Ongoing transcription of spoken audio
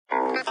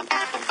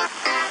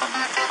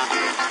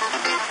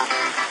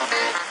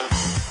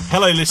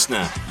Hello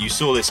listener, you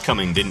saw this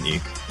coming, didn't you?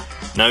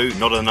 No,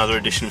 not another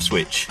edition of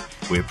Switch.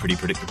 We're pretty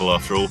predictable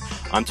after all.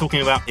 I'm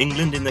talking about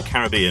England in the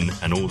Caribbean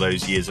and all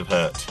those years of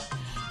hurt.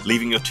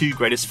 Leaving your two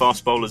greatest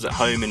fast bowlers at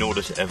home in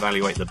order to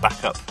evaluate the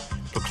backup,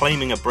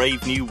 proclaiming a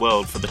brave new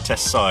world for the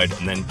Test side,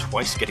 and then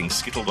twice getting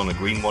skittled on a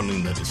green one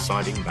in the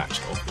deciding match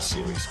of the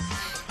series.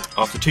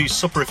 After two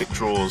soporific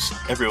draws,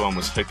 everyone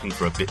was hoping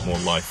for a bit more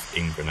life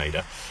in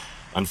Grenada.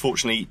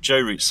 Unfortunately, Joe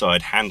Root's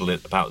side handled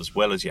it about as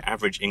well as your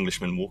average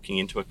Englishman walking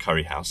into a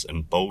curry house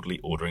and boldly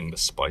ordering the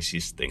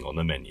spiciest thing on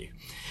the menu.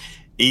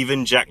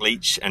 Even Jack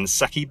Leach and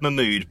Saqib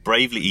Mahmood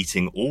bravely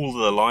eating all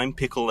the lime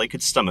pickle they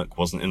could stomach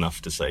wasn't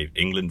enough to save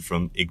England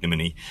from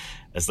ignominy,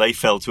 as they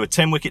fell to a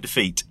 10-wicket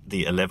defeat,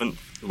 the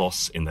 11th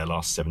loss in their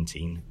last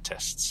 17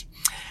 tests.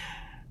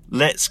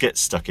 Let's get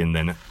stuck in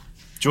then.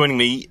 Joining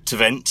me to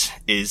vent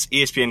is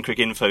ESPN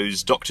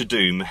Cricinfo's Dr.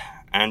 Doom,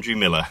 Andrew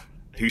Miller,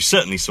 who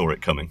certainly saw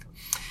it coming.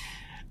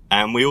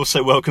 And we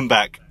also welcome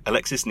back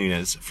Alexis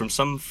Nunes from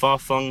some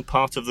far-flung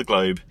part of the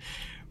globe,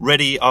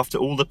 ready after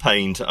all the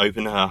pain to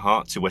open her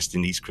heart to West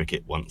Indies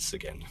cricket once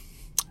again.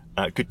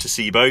 Good to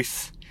see you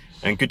both,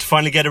 and good to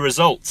finally get a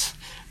result.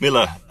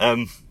 Miller,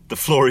 the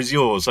floor is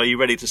yours. Are you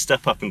ready to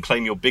step up and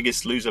claim your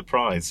biggest loser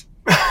prize?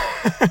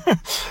 I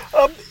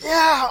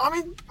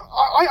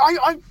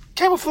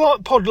came off the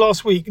pod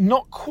last week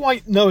not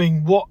quite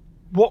knowing what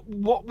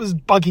was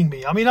bugging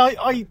me. I mean,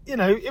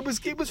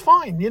 it was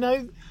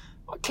fine,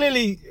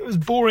 Clearly, it was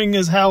boring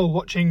as hell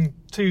watching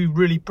two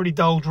really pretty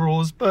dull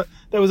draws, but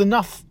there was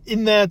enough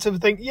in there to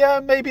think,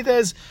 maybe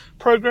there's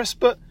progress,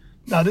 but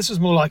no, this was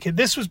more like it.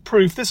 This was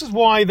proof. This is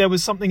why there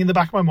was something in the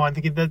back of my mind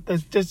thinking that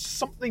there's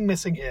something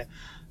missing here.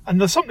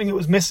 And the something that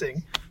was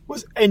missing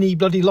was any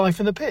bloody life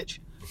in the pitch.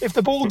 If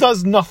the ball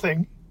does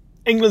nothing,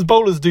 England's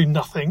bowlers do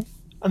nothing,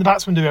 and the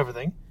batsmen do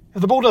everything.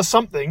 If the ball does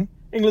something,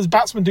 England's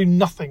batsmen do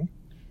nothing,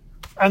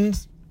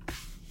 and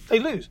they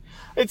lose.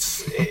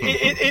 It's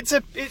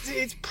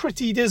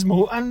pretty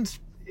dismal, and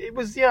it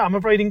was, I'm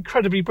afraid,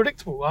 incredibly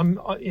predictable.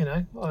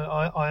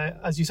 I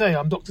as you say,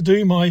 I'm Dr.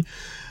 Doom. I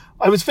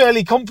was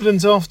fairly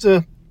confident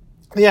after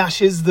the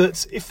Ashes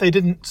that if they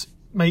didn't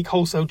make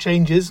wholesale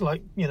changes,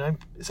 like,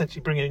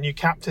 essentially bring in a new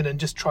captain and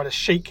just try to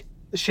shake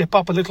the ship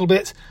up a little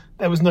bit,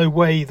 there was no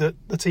way that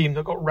the team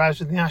that got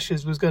roused in the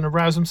Ashes was going to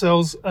rouse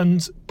themselves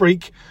and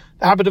break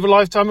the habit of a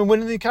lifetime and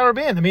win in the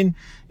Caribbean. I mean,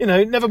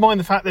 never mind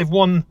the fact they've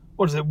won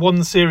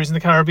one series in the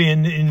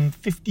Caribbean in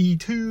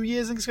 52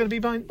 years, I think it's going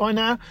to be by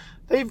now.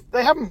 They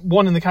haven't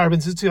won in the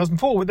Caribbean since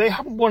 2004, but they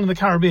haven't won in the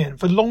Caribbean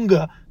for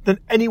longer than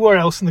anywhere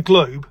else in the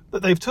globe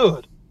that they've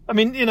toured. I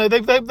mean,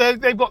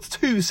 they've got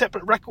two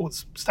separate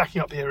records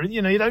stacking up here.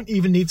 You don't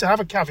even need to have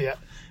a caveat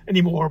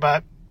anymore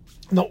about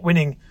not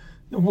winning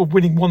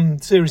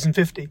one series in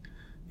 50.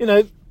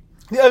 The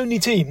only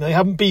team they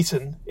haven't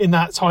beaten in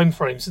that time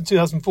frame since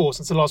 2004,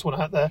 since the last one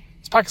out there,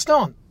 is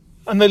Pakistan.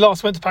 And they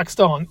last went to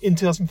Pakistan in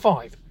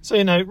 2005. So,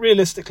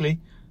 realistically,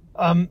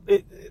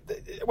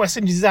 West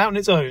Indies is out on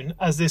its own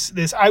as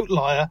this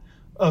outlier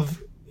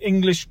of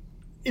English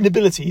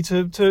inability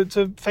to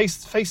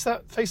face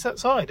that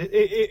side.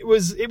 It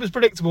was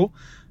predictable,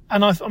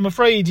 and I'm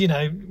afraid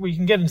we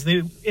can get into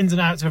the ins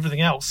and outs of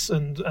everything else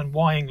and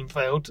why England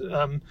failed.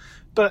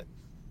 But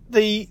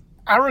the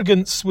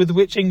arrogance with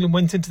which England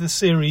went into the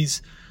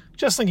series,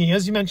 just thinking,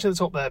 as you mentioned at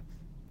the top there,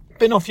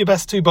 bin off your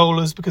best two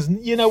bowlers, because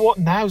you know what,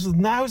 now's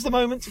the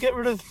moment to get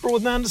rid of Broad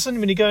and Anderson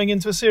when you're going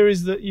into a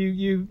series that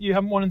you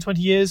haven't won in 20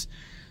 years.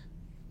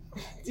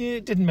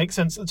 It didn't make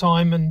sense at the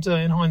time, and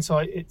in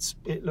hindsight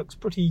it looks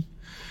pretty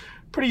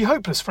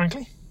hopeless,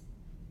 frankly.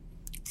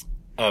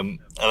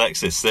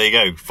 Alexis, there you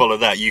go. Follow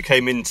that. You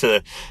came in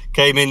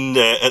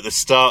at the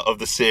start of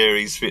the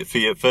series for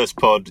your first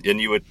pod, and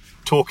you were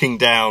talking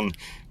down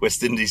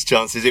West Indies'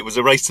 chances. It was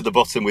a race to the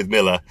bottom with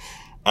Miller.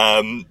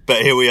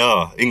 But here we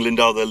are. England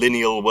are the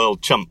lineal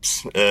world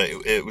chumps.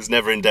 It was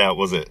never in doubt,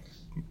 was it?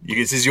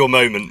 This is your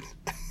moment.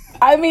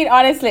 I mean,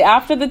 honestly,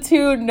 after the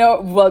two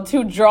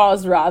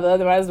draws rather,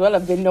 there might as well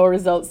have been no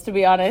results, to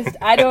be honest.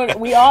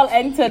 We all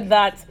entered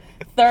that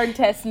third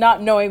test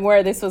not knowing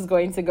where this was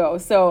going to go.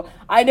 So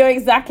I know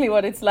exactly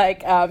what it's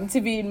like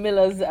to be in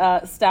Miller's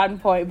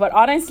standpoint. But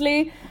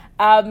honestly,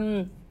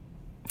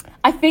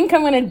 I think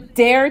I'm going to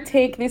dare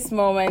take this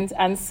moment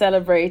and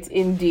celebrate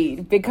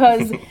indeed,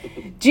 because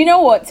do you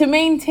know what? To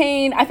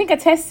maintain, I think a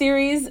test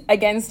series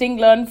against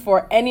England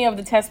for any of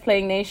the test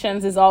playing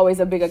nations is always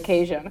a big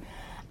occasion.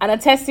 And a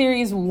test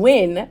series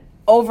win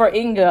over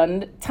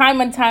England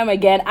time and time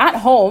again at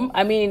home,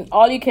 I mean,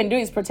 all you can do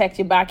is protect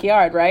your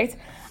backyard, right?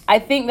 I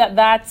think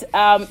that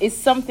is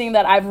something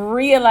that I've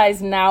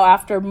realized now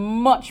after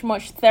much,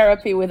 much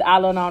therapy with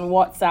Alan on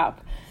WhatsApp,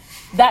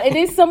 that it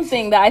is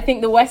something that I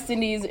think the West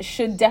Indies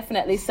should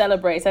definitely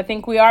celebrate. I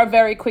think we are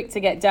very quick to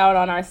get down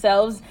on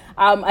ourselves.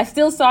 I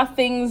still saw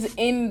things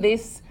in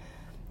this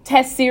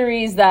test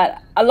series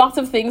that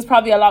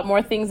probably a lot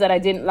more things that I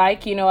didn't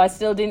like. I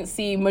still didn't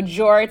see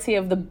majority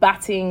of the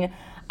batting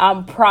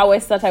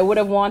prowess that I would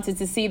have wanted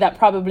to see, that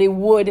probably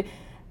would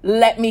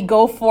let me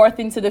go forth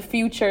into the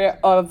future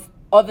of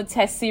other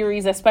test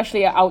series,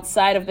 especially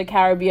outside of the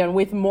Caribbean,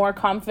 with more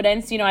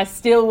confidence. You know, I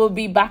still will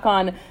be back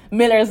on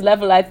Miller's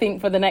level, I think,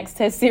 for the next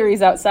test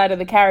series outside of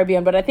the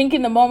Caribbean. But I think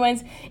in the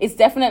moment, it's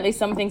definitely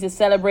something to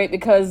celebrate,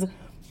 because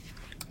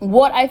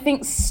what I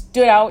think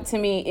stood out to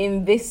me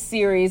in this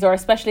series, or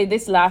especially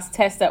this last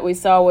test that we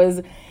saw,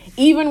 was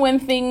even when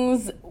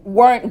things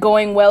weren't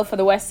going well for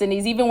the West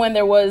Indies, even when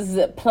there was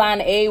plan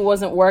A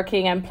wasn't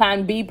working and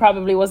plan B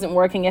probably wasn't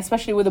working,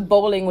 especially with the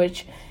bowling,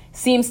 which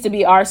seems to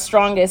be our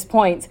strongest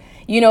point,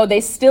 you know,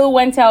 they still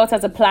went out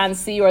as a plan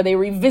C, or they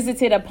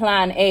revisited a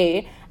plan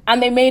A,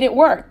 and they made it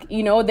work.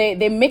 You know,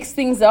 they mixed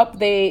things up.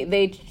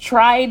 They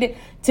tried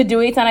to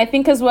do it. And I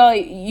think as well,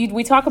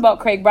 we talk about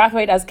Craig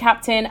Brathwaite as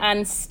captain,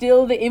 and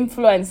still the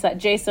influence that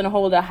Jason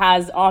Holder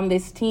has on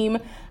this team,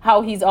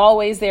 how he's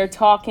always there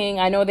talking.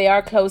 I know they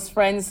are close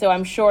friends, so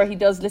I'm sure he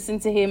does listen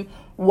to him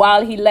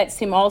while he lets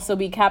him also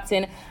be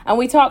captain. And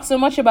we talk so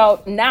much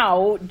about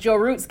now Joe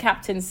Root's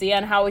captaincy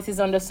and how it is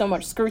under so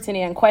much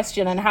scrutiny and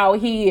question, and how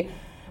he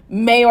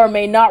may or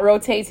may not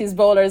rotate his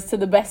bowlers to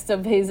the best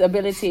of his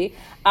ability.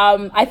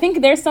 I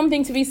think there's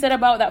something to be said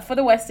about that for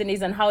the West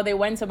Indies and how they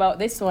went about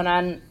this one.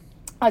 And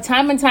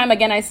time and time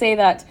again, I say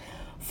that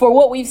for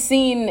what we've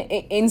seen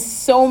in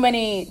so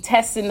many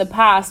tests in the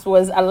past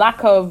was a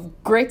lack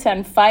of grit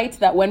and fight,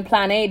 that when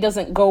plan A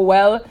doesn't go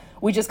well,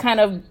 we just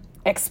kind of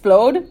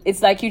explode.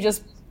 It's like you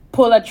just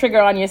pull a trigger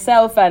on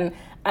yourself, and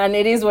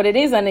it is what it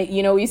is. And,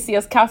 you know, you see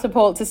us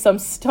catapult to some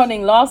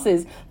stunning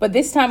losses. But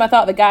this time I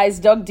thought the guys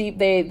dug deep.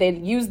 They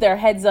used their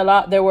heads a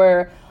lot. There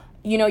were,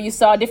 you know, you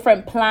saw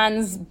different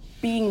plans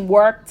being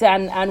worked,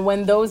 and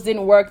when those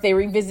didn't work, they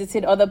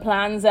revisited other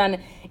plans. And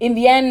in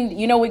the end,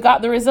 you know, we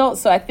got the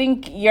results. So I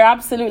think you're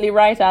absolutely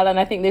right, Alan.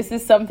 I think this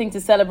is something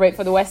to celebrate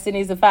for the West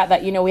Indies, the fact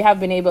that, you know, we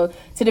have been able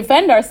to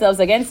defend ourselves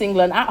against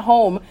England at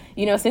home,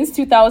 you know, since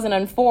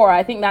 2004.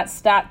 I think that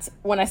stat,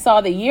 when I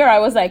saw the year, I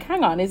was like,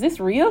 hang on, is this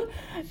real?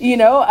 You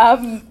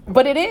know,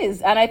 but it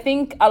is. And I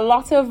think a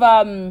lot of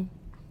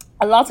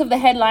the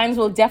headlines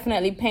will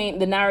definitely paint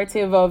the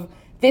narrative of,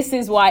 this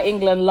is why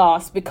England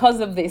lost, because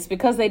of this,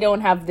 because they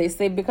don't have this,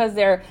 because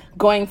they're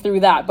going through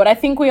that. But I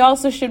think we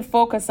also should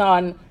focus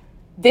on,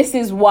 this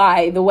is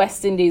why the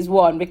West Indies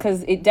won,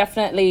 because it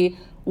definitely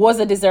was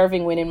a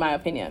deserving win, in my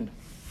opinion.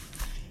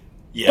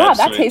 Yeah, God,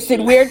 that tasted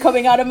weird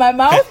coming out of my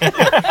mouth.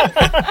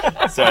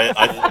 So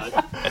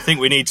I think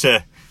we need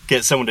to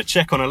get someone to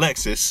check on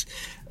Alexis.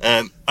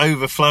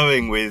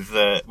 Overflowing with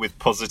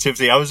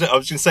positivity. I was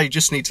going to say,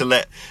 just need to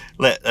let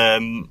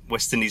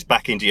West Indies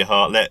back into your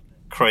heart. Let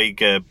Craig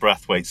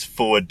Brathwaite's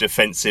forward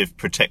defensive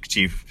protect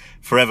you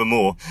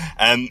forevermore.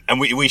 And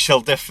we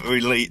shall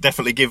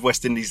definitely give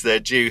West Indies their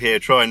due here.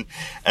 Try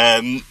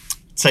and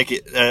take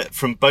it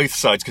from both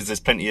sides, because there's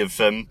plenty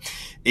of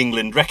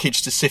England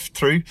wreckage to sift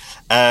through.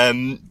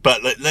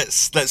 But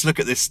let's look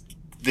at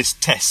this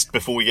test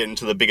before we get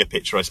into the bigger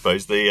picture, I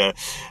suppose. The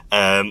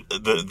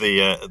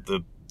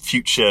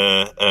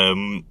future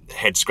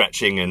head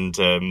scratching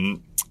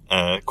and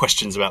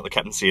questions about the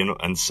captaincy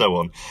and so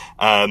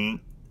on.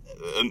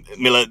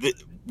 Miller,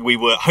 we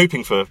were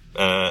hoping for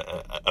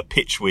a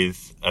pitch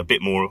with a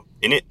bit more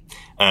in it.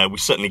 We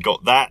certainly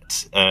got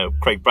that.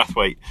 Craig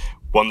Brathwaite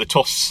won the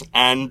toss,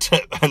 and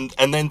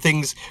then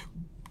things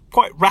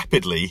quite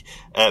rapidly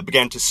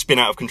began to spin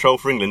out of control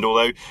for England,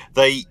 although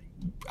they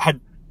had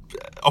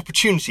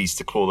opportunities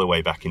to claw their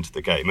way back into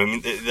the game. I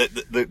mean,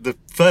 the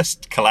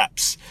first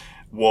collapse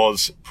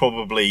was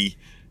probably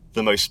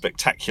the most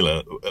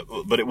spectacular,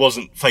 but it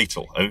wasn't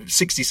fatal.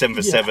 67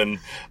 for 7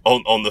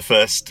 on the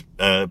first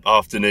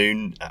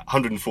afternoon,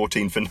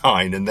 114 for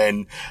 9, and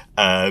then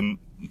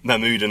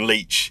Mahmood and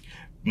Leach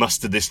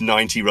mustered this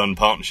 90-run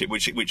partnership,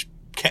 which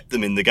kept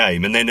them in the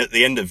game. And then at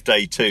the end of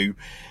day 2,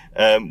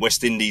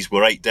 West Indies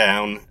were 8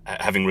 down,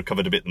 having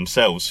recovered a bit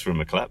themselves from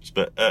a collapse,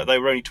 but they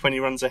were only 20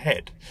 runs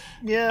ahead.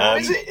 Yeah,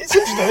 it's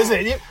interesting,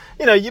 isn't it?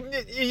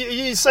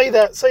 You say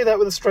that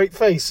with a straight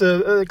face.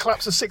 A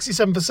collapse of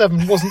 67 for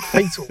 7 wasn't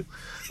fatal.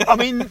 I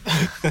mean,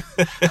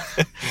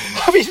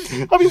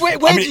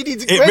 where do you need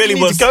to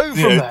go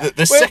from there?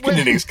 The second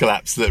innings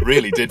collapse that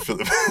really did for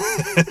them.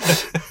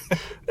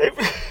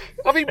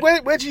 I mean,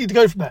 where do you need to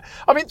go from there?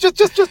 I mean,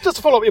 just to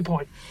follow up your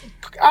point,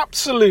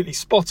 absolutely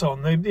spot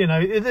on.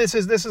 This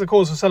is a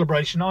cause for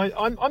celebration.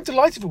 I'm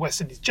delighted for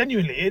West Indies.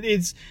 Genuinely, it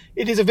is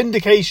a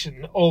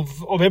vindication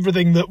of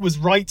everything that was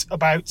right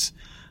about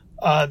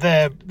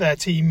their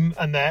team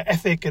and their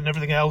ethic and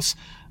everything else.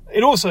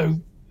 It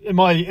also, in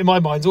my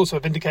mind, is also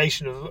a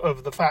vindication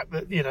of the fact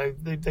that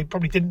they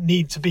probably didn't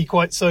need to be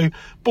quite so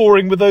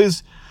boring with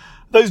those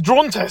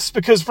drawn tests,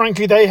 because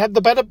frankly they had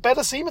the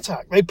better seam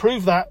attack. They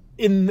proved that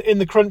in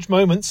the crunch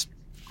moments.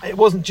 It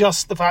wasn't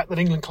just the fact that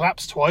England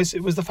collapsed twice,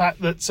 it was the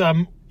fact that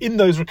in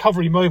those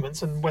recovery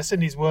moments, and West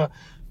Indies were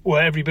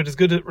every bit as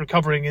good at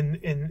recovering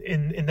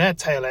in their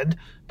tail end,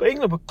 but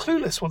England were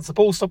clueless once the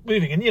ball stopped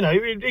moving. And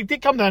it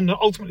did come down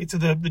ultimately to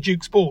the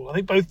Duke's ball.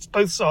 I think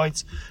both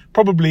sides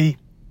probably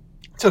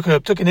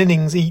took an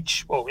innings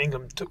each. Well,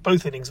 England took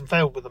both innings and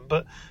failed with them,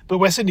 but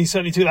West Indies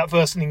certainly took that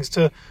first innings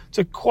to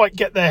quite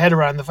get their head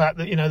around the fact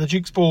that the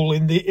Duke's ball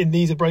in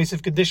these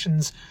abrasive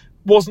conditions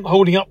wasn't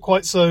holding up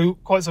quite so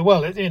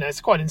well.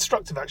 It's quite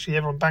instructive actually.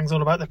 Everyone bangs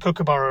on about the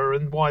Kookaburra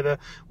and why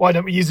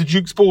don't we use the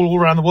Duke's ball all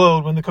around the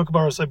world when the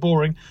Kookaburra is so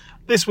boring.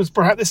 This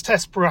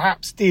test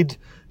perhaps did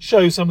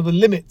show some of the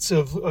limits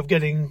of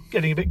getting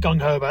a bit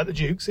gung ho about the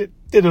Dukes. It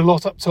did a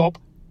lot up top,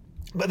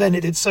 but then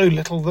it did so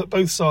little that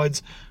both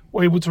sides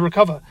were able to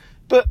recover.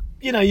 But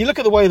you look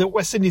at the way that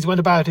West Indies went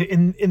about it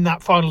in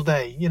that final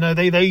day.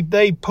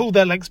 They pulled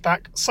their legs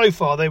back so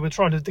far they were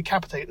trying to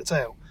decapitate the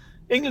tail.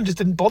 England just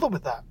didn't bother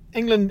with that.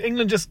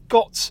 England just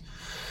got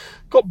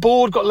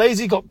bored, got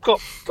lazy, got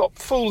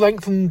full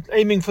length and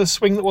aiming for a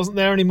swing that wasn't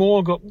there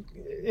anymore.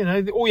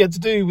 All you had to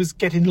do was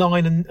get in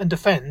line and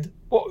defend.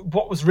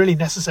 What was really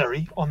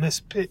necessary on this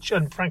pitch,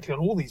 and frankly on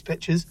all these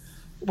pitches,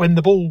 when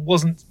the ball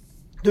wasn't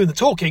doing the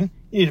talking,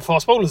 you needed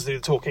fast bowlers to do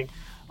the talking.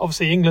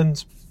 Obviously,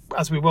 England,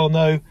 as we well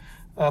know,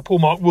 Paul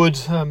Mark Wood,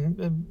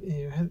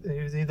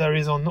 there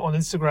is on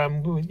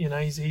Instagram.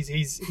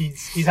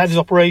 He's had his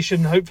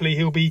operation. Hopefully,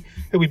 he'll be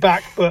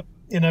back. But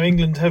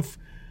England have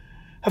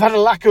had a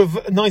lack of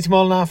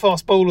 90-mile-an-hour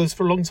fast bowlers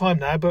for a long time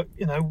now. But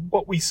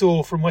what we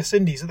saw from West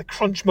Indies at the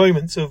crunch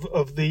moments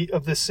of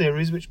this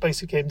series, which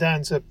basically came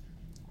down to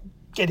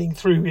getting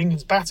through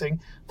England's batting,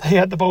 they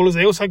had the bowlers.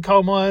 They also had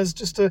Kyle Myers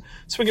just to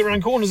swing it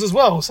around corners as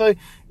well. So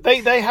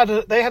they had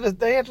an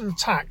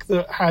attack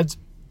that had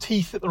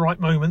teeth at the right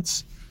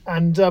moments,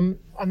 and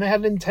they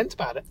had an intent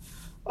about it,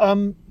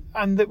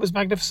 and it was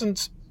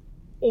magnificent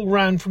all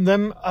round from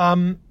them.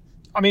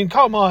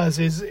 Kyle Myers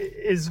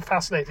is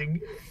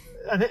fascinating,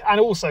 and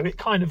also it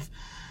kind of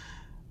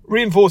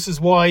reinforces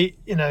why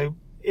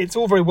it's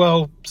all very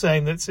well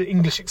saying that it's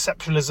English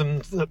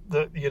exceptionalism,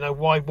 that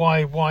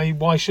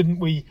why shouldn't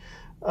we?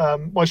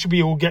 Why should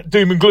we all get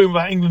doom and gloom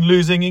about England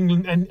losing?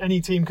 England, and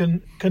any team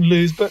can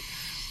lose, but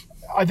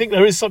I think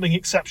there is something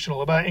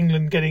exceptional about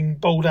England getting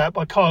bowled out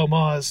by Kyle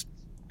Myers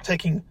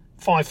taking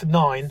 5 for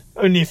 9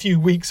 only a few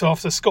weeks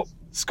after Scott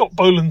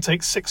Boland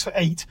takes 6 for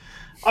 8.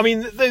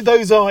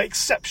 Those are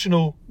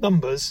exceptional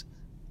numbers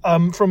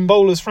from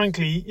bowlers.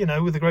 Frankly,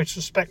 with the greatest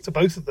respect to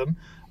both of them,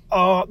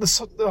 are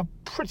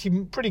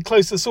pretty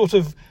close to the sort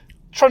of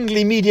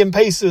trundly medium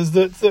pacers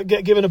that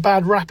get given a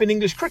bad rap in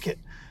English cricket.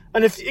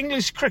 And if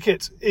English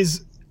cricket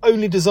is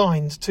only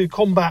designed to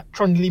combat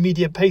trundly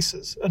medium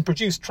pacers and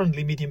produce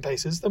trundly medium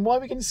pacers, then why are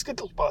we getting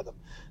skittled by them?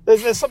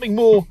 There's something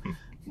more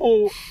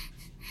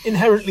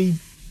inherently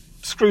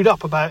screwed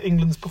up about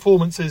England's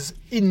performances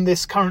in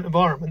this current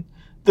environment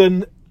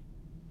than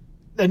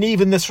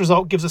even this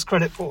result gives us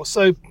credit for.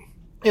 So,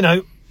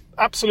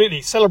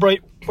 absolutely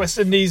celebrate West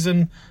Indies,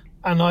 and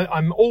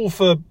I'm all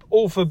for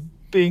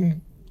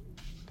being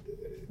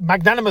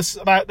magnanimous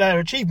about their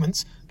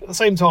achievements. But at the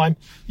same time,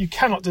 you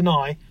cannot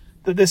deny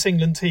that this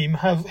England team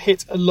have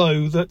hit a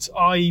low that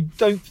I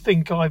don't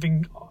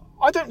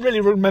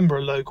really remember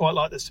a low quite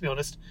like this, to be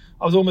honest.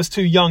 I was almost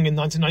too young in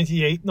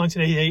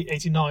 1988,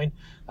 89.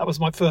 That was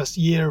my first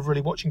year of really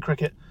watching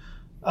cricket.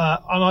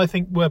 And I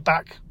think we're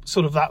back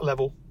sort of that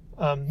level.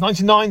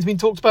 99's been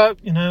talked about.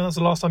 That's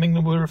the last time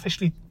England were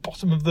officially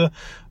bottom of the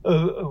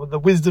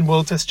Wisden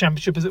World Test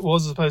Championship as it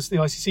was, as opposed to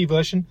the ICC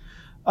version.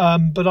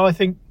 But I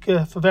think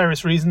for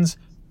various reasons,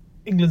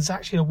 England's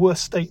actually in a worse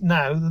state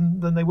now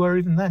than they were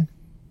even then.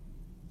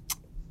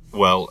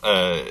 Well,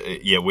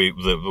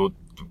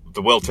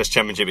 the World Test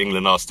Championship,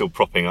 England are still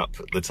propping up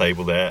the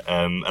table there.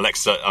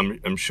 Alexa,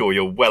 I'm sure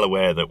you're well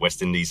aware that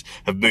West Indies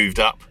have moved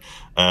up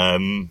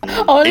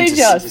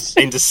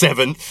into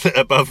seventh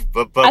above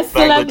I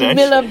still Bangladesh. have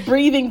Miller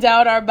breathing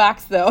down our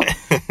backs, though.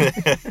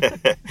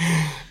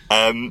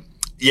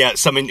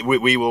 Something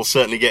we will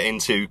certainly get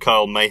into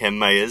Kyle Mayhem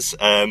Mayers.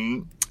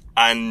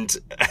 And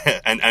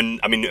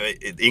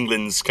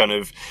England's kind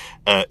of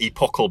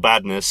epochal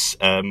badness.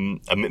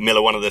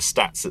 Miller, one of the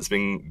stats that's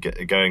been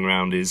going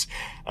around is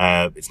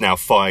it's now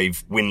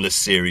 5 winless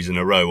series in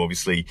a row.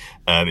 Obviously,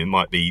 it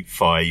might be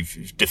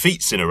 5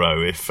 defeats in a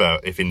row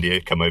if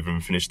India come over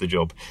and finish the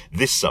job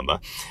this summer.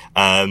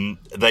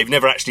 They've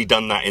never actually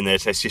done that in their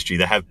Test history.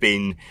 There have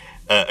been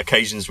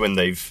occasions when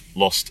they've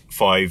lost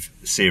 5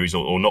 series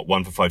or not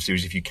won for 5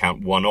 series if you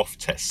count one-off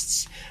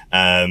tests.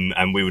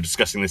 And we were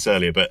discussing this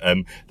earlier, but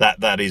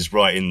that is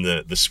right in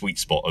the sweet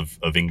spot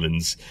of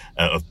England's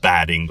of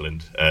bad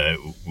England,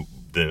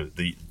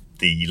 the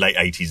late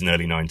 80s and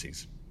early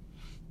 90s.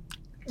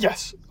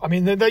 Yes,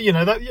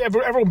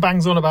 everyone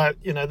bangs on about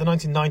the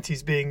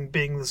 1990s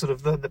being the sort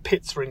of the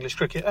pits for English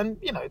cricket, and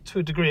to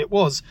a degree it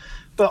was,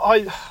 but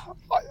I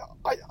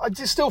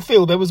just still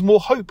feel there was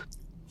more hope,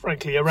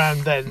 frankly,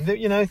 around then.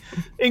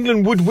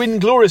 England would win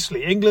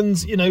gloriously.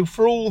 England's,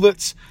 for all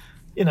that,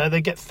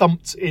 they get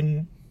thumped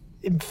in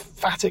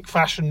emphatic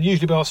fashion,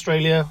 usually by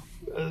Australia,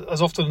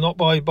 as often as not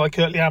by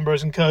Curtly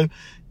Ambrose and co.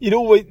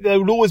 There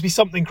would always be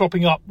something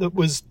cropping up that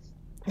was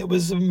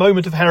a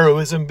moment of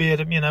heroism, be it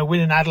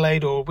winning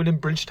Adelaide or winning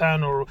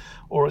Bridgetown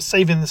or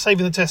saving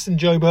the test in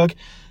Joburg.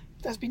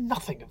 there's been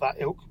nothing of that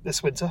ilk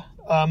this winter.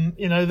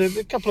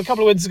 A couple of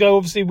winters ago,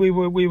 obviously we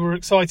were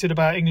excited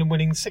about England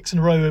winning 6 in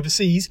a row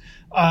overseas.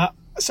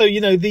 So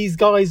these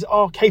guys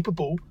are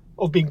capable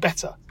of being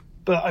better.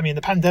 But I mean,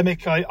 the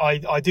pandemic,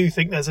 I do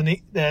think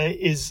there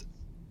is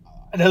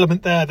an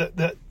element there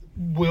that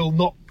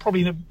will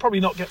probably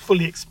not get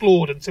fully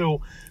explored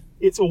until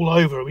it's all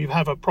over. We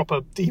have a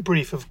proper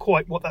debrief of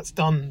quite what that's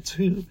done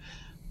to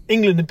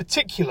England in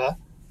particular.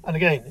 And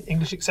again,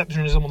 English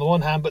exceptionalism on the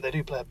one hand, but they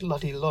do play a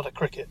bloody lot of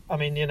cricket. I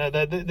mean,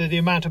 the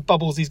amount of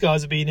bubbles these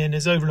guys have been in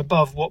is over and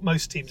above what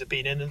most teams have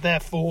been in, and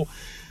therefore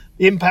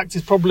the impact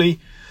is probably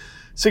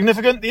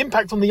significant. The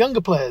impact on the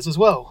younger players as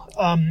well.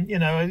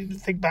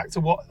 Think back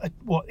to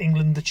what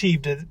England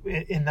achieved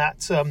in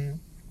that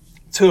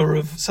tour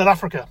of South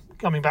Africa,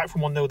 coming back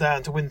from 1-0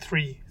 down to win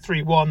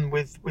 3-1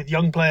 with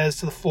young players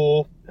to the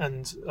fore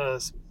and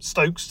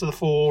Stokes to the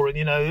fore,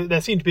 and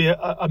there seemed to be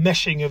a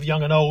meshing of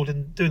young and old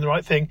and doing the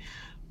right thing.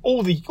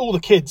 All the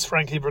kids,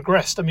 frankly,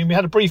 regressed. I mean, we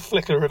had a brief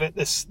flicker of it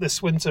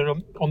this winter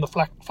on the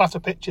flatter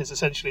pitches,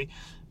 essentially,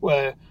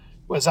 where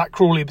Zach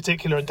Crawley in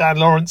particular and Dan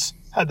Lawrence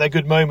had their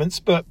good moments,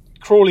 but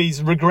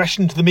Crawley's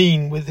regression to the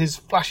mean with his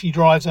flashy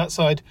drives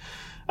outside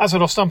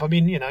off stump. I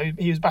mean,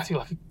 he was batting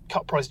like a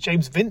cut price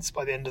James Vince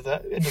by the end of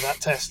that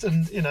test,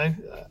 and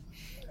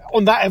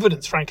on that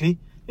evidence, frankly,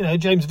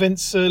 James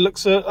Vince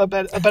looks a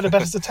better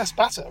bet as a test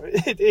batter.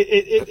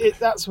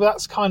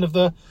 That's kind of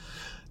the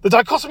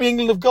dichotomy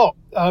England have got.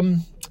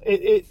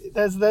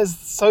 There's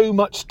so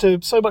much to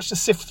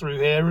sift through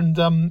here, and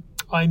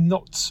I'm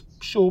not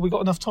sure we've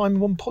got enough time in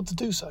one pod to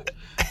do so.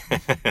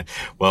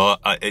 Well,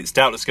 it's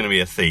doubtless going to be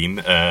a theme.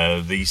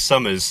 The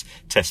summer's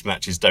test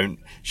matches don't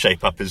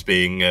shape up as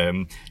being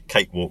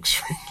cakewalks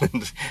for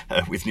England,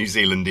 with New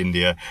Zealand,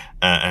 India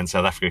and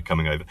South Africa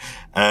coming over.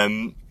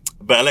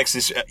 But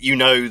Alexis,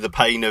 the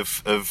pain of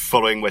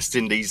following West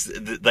Indies.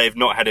 They've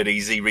not had it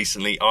easy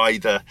recently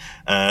either.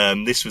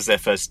 This was their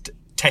first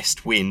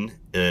test win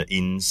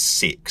in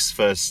 6,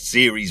 first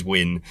series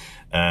win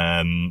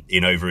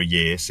in over a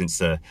year since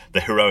the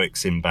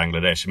heroics in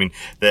Bangladesh. I mean,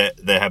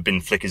 there have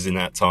been flickers in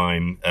that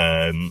time.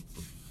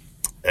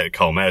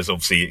 Carl Mayer's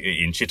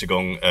obviously in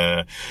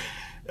Chittagong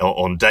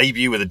on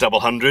debut with a double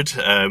 100.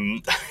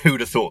 Who would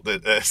have thought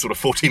that sort of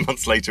 14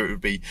 months later it would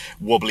be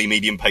wobbly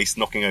medium pace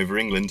knocking over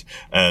England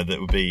that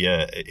would be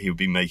he would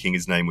be making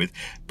his name with.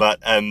 But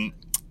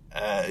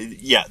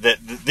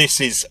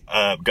this is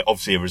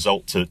obviously a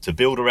result to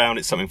build around.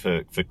 It's something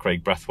for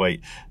Craig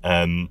Brathwaite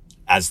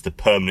as the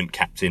permanent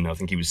captain. I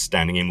think he was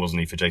standing in, wasn't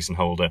he, for Jason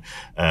Holder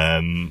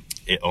on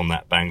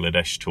that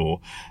Bangladesh tour.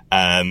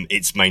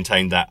 It's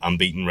maintained that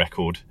unbeaten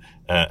record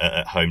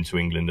at home to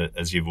England,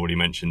 as you've already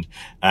mentioned.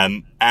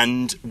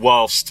 And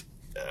whilst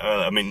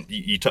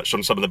you touched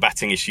on some of the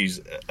batting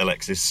issues,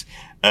 Alexis.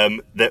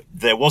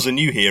 There was a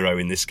new hero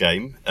in this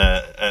game,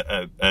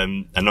 and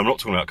I'm not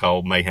talking about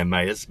Carl Mayhem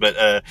Mayers,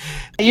 but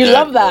you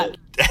love that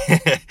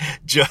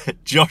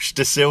Josh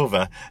Da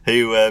Silva,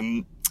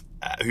 who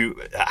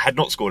had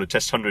not scored a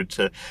Test 100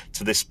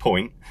 to this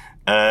point,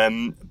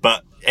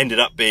 but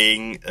ended up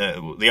being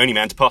the only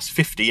man to pass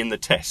 50 in the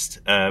Test,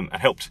 and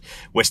helped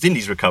West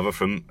Indies recover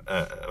from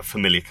a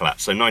familiar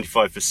collapse. So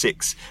 95 for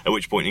 6, at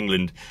which point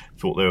England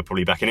thought they were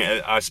probably back in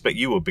it. I expect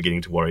you were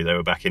beginning to worry they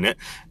were back in it.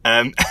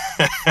 They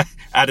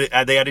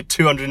added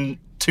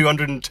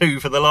 202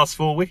 for the last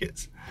 4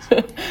 wickets.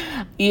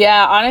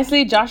 Yeah,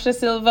 honestly, Josh Da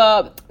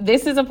Silva,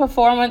 this is a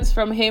performance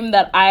from him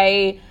that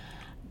I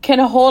can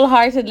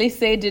wholeheartedly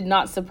say did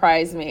not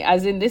surprise me.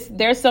 As in,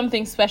 there's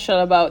something special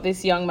about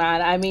this young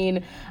man. I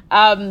mean,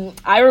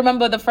 I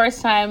remember the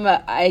first time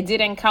I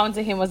did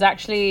encounter him was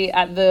actually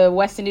at the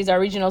West Indies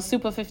Regional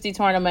Super 50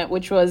 tournament,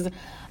 which was,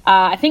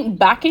 I think,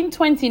 back in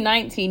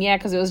 2019. Yeah,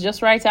 because it was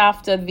just right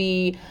after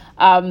the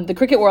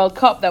Cricket World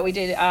Cup that we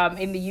did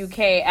in the UK.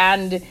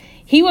 And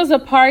he was a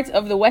part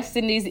of the West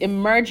Indies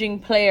emerging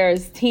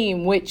players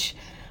team, which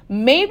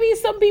maybe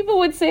some people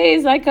would say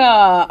is like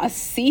a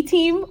C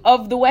team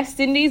of the West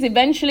Indies.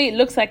 Eventually, it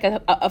looks like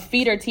a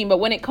feeder team. But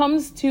when it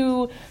comes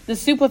to the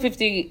Super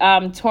 50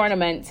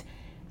 tournament,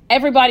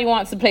 everybody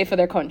wants to play for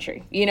their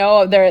country.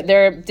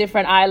 There are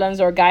different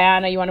islands, or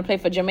Guyana, you want to play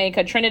for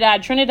Jamaica,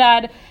 Trinidad.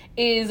 Trinidad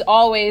is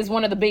always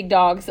one of the big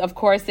dogs. Of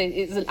course,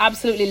 it's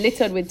absolutely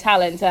littered with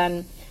talent.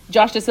 And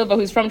Josh Da Silva,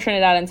 who's from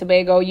Trinidad and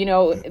Tobago,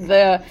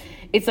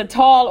 it's a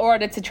tall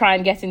order to try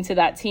and get into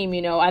that team,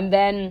 and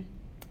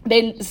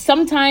then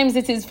sometimes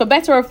it is for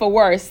better or for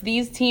worse.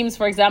 These teams,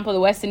 for example, the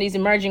West Indies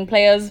emerging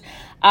players,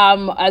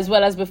 as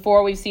well as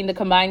before we've seen the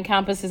combined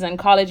campuses and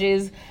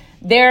colleges,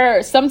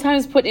 they're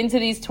sometimes put into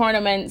these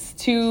tournaments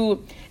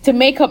to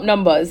make up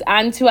numbers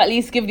and to at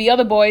least give the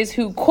other boys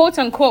who, quote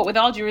unquote, with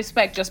all due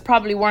respect, just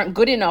probably weren't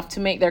good enough to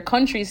make their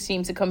country's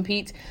team to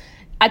compete,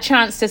 a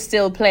chance to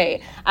still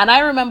play. And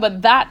I remember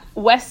that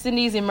West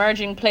Indies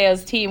emerging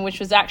players team, which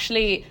was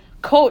actually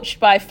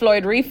coached by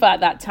Floyd Rifa at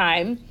that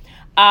time,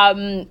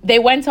 they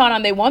went on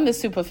and they won the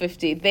Super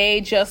 50. They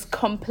just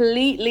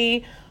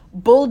completely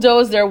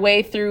bulldozed their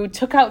way through,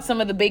 took out some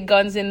of the big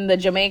guns in the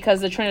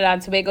Jamaicas, the Trinidad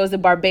and Tobagos, the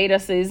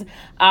Barbadoses.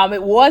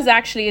 It was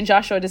actually in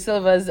Joshua Da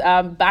Silva's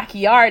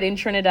backyard in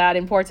Trinidad,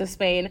 in Port of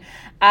Spain.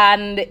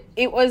 And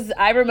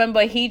I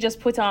remember he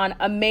just put on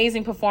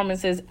amazing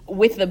performances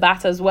with the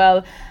bat as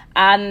well.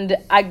 And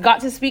I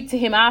got to speak to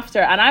him after,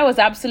 and I was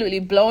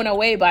absolutely blown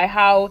away by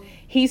how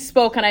he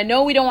spoke. And I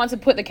know we don't want to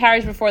put the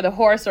carriage before the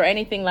horse or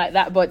anything like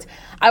that, but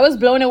I was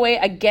blown away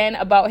again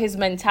about his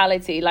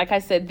mentality. Like I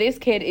said, this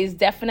kid is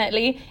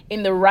definitely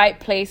in the right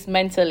place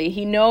mentally.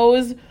 He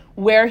knows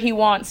where he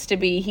wants to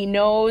be. He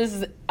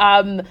knows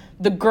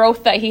the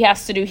growth that he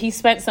has to do. He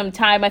spent some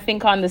time, I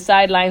think, on the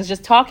sidelines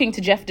just talking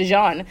to Jeff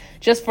DeJean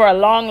just for a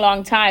long,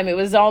 long time. It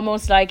was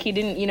almost like he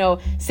didn't,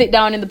 sit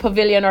down in the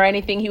pavilion or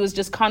anything. He was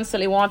just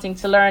constantly wanting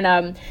to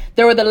learn.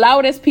 There were the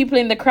loudest people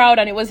in the crowd,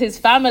 and it was his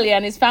family.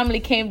 And his family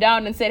came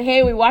down and said,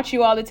 "Hey, we watch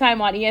you all the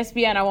time on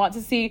ESPN. I want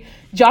to see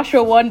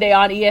Joshua one day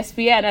on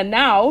ESPN." And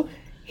now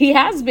he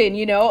has been,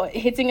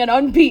 hitting an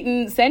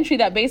unbeaten century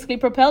that basically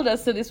propelled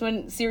us to this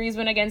series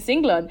win against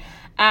England.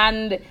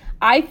 And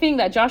I think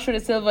that Joshua Da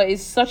Silva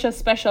is such a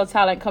special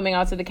talent coming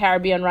out of the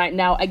Caribbean right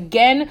now.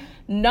 Again,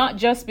 not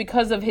just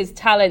because of his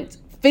talent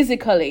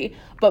physically,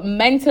 but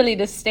mentally,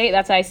 the state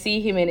that I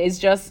see him in is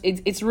just,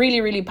 it's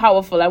really, really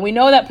powerful. And we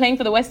know that playing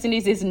for the West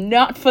Indies is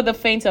not for the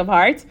faint of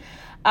heart.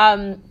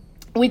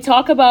 We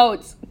talk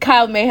about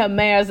Kyle Mayhem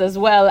Mayers as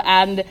well.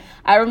 And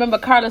I remember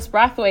Carlos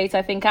Brathwaite,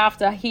 I think,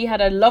 after he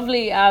had a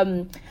lovely,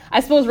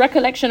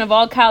 recollection of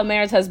all Kyle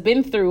Mayers has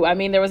been through. I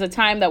mean, there was a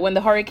time that when the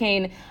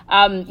hurricane,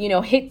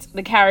 hit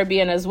the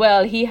Caribbean as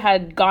well, he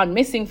had gone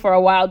missing for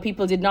a while.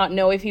 People did not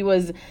know if he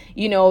was,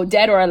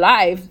 dead or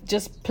alive,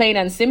 just plain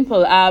and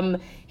simple.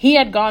 He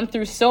had gone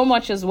through so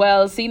much as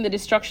well, seen the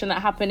destruction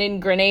that happened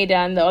in Grenada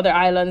and the other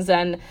islands,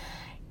 and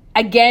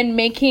again,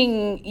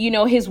 making,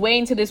 his way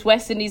into this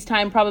West Indies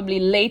time probably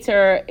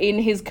later in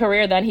his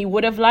career than he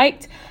would have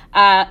liked.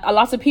 A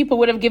lot of people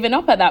would have given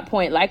up at that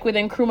point, like with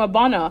Nkrumah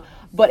Bonner.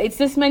 But it's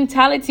this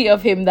mentality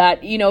of him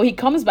that, he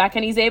comes back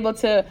and he's able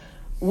to,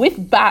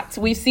 with bat,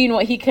 we've seen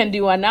what he can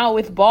do. And now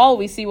with ball,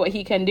 we see what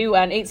he can do.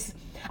 And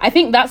I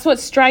think that's what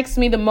strikes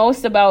me the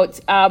most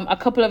about a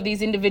couple of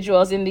these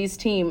individuals in this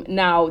team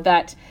now,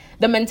 that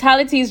the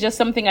mentality is just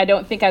something I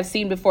don't think I've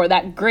seen before.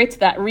 That grit,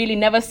 that really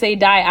never say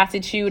die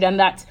attitude, and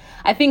that,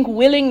 I think,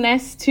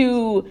 willingness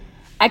to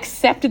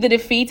accept the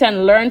defeat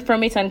and learn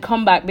from it and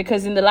come back.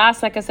 Because in the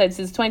last, like I said,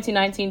 since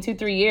 2019,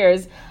 2-3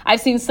 years,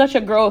 I've seen such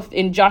a growth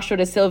in Joshua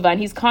Da Silva,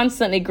 and he's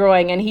constantly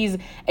growing, and he's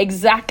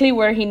exactly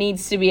where he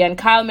needs to be. And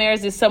Kyle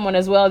Mayers is someone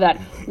as well that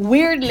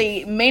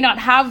weirdly may not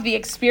have the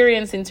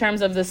experience in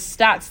terms of the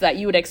stats that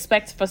you would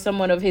expect for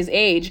someone of his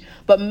age,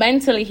 but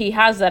mentally he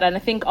has that. And I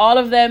think all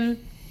of them,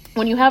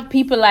 when you have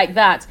people like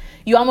that,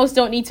 you almost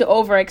don't need to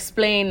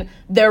over-explain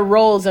their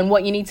roles and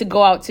what you need to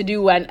go out to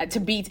do and to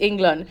beat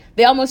England.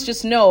 They almost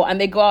just know, and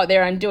they go out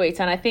there and do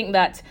it. And I think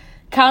that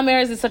Kyle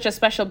Mayers is such a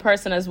special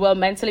person as well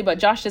mentally, but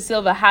Josh Da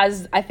Silva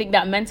has, I think,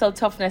 that mental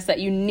toughness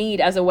that you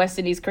need as a West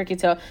Indies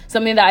cricketer,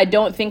 something that I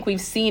don't think we've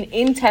seen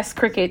in Test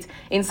cricket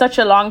in such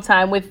a long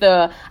time, with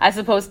the, I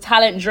suppose,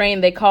 talent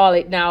drain, they call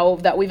it now,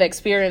 that we've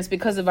experienced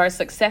because of our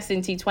success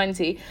in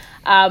T20.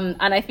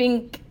 And I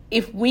think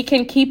if we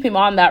can keep him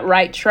on that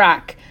right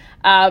track,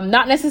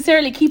 not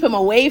necessarily keep him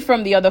away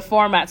from the other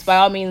formats by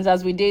all means,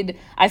 as we did,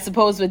 I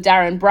suppose, with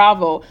Darren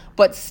Bravo,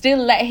 but still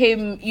let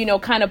him,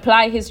 kind of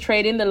ply his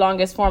trade in the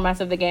longest formats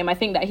of the game. I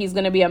think that he's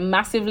going to be a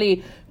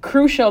massively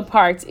crucial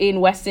part in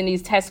West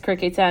Indies Test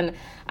cricket,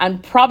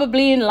 and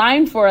probably in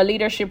line for a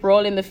leadership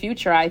role in the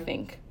future, I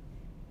think.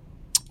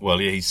 Well,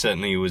 yeah, he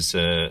certainly was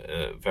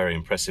very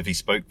impressive. He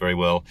spoke very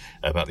well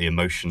about the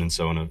emotion and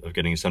so on of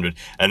getting his 100.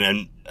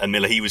 And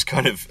Miller, he was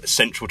kind of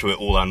central to it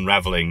all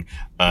unravelling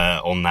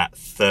on that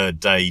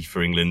third day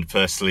for England.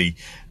 Firstly,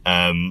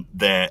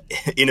 their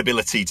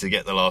inability to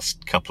get the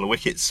last couple of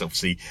wickets,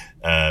 obviously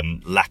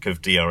lack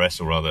of DRS,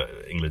 or rather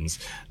England's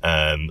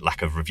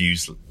lack of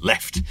reviews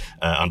left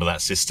under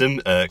that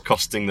system,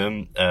 costing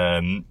them.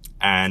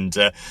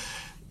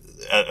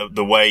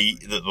 The way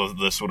that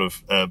the sort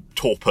of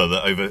torpor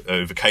that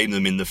overcame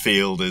them in the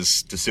field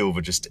as Da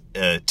Silva just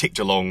ticked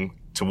along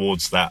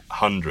towards that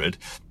 100.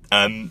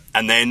 And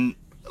then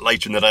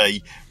later in the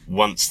day,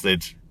 once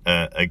they'd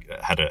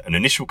had an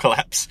initial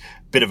collapse,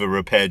 bit of a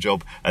repair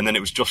job, and then it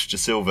was Josh Da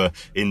Silva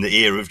in the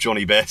ear of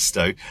Johnny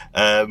Bairstow,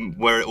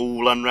 where it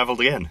all unravelled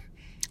again.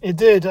 It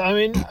did. I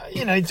mean,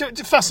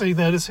 it's fascinating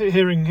there, just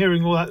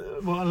hearing all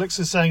that, what Alex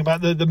is saying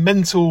about the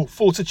mental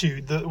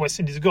fortitude that the West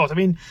Indies have got. I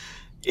mean,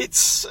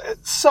 it's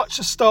such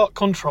a stark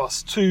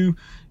contrast to,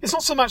 it's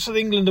not so much that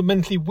England are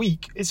mentally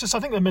weak, it's just I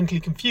think they're mentally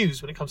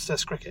confused when it comes to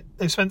Test cricket.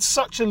 They've spent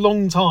such a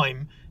long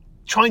time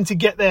trying to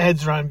get their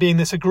heads around being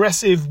this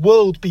aggressive,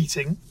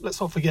 world-beating,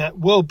 let's not forget,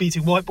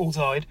 world-beating white ball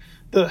side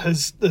that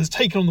has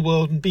taken on the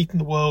world and beaten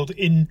the world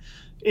in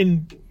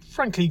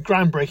frankly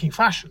groundbreaking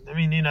fashion. I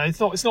mean, it's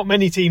not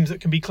many teams that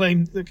can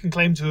claim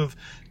to have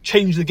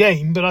changed the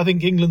game, but I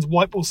think England's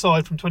white ball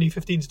side from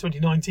 2015 to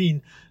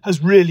 2019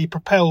 has really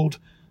propelled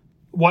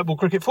white ball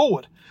cricket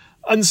forward.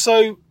 And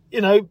so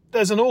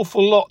there's an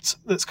awful lot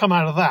that's come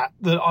out of that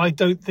I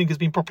don't think has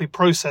been properly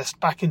processed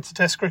back into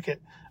Test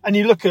cricket. And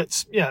you look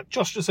at,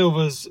 Josh Da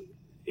Silva's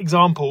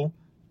example.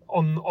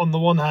 On the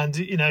one hand,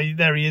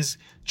 there he is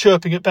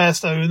chirping at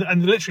Bairstow,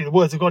 and literally the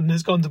words have gone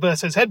to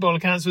Bairstow's head ball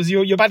accounts was,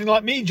 "You're batting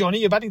like me, Johnny.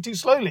 You're batting too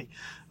slowly."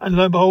 And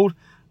lo and behold,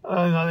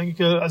 I think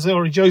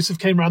Azari Joseph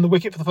came around the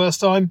wicket for the first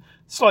time.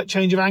 Slight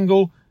change of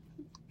angle,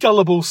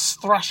 gullible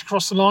thrash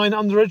across the line,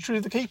 under edge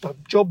through the keeper.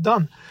 Job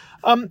done.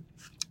 But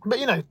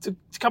to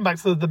come back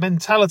to the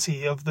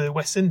mentality of the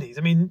West Indies,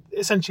 I mean,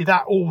 essentially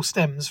that all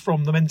stems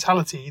from the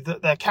mentality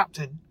that their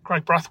captain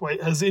Craig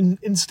Brathwaite has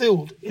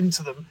instilled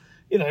into them.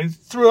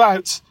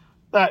 Throughout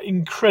that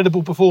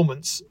incredible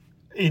performance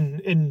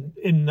in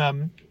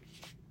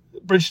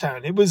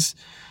Bridgetown, it was,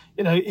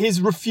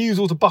 his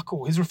refusal to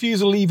buckle, his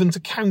refusal even to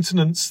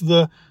countenance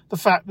the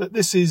fact that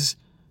this is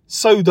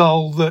so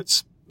dull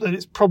that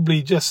it's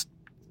probably just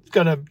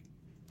going to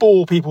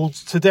bore people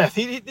to death.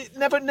 It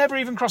never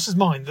even crossed his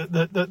mind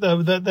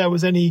that there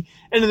was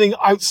anything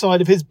outside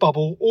of his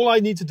bubble. All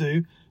I need to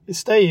do is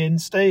stay in.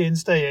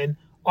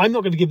 I'm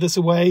not going to give this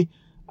away.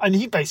 And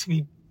he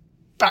basically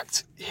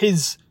backed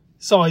his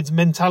side's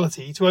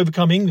mentality to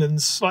overcome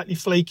England's slightly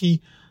flaky,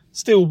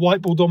 still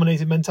white ball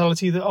dominated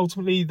mentality that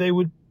ultimately they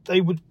would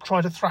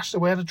try to thrash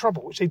their way out of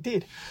trouble, which they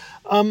did.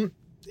 It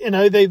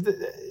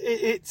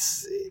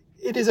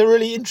is a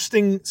really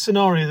interesting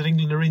scenario that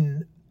England are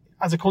in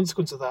as a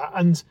consequence of that.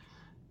 And,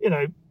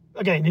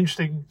 again,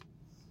 interesting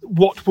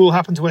what will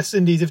happen to West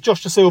Indies if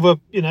Josh Da Silva,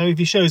 if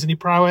he shows any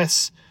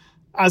prowess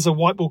as a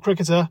white ball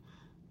cricketer.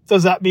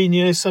 Does that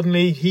mean,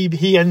 suddenly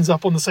he ends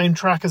up on the same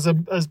track as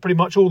pretty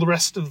much all the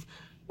rest of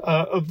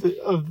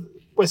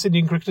West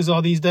Indian cricketers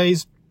are these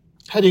days,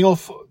 heading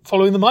off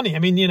following the money? I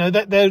mean,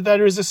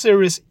 there is a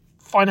serious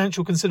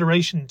financial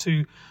consideration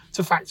to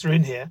factor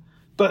in here.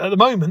 But at the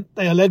moment,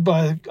 they are led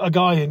by a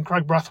guy in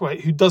Craig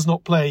Brathwaite who does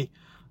not play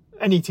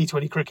any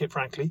T20 cricket,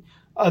 frankly.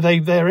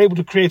 They're able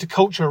to create a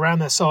culture around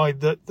their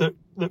side that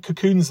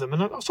cocoons them.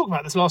 And I was talking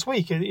about this last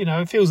week.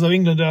 It feels as though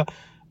England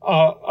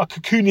are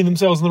cocooning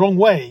themselves in the wrong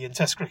way in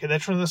Test cricket. They're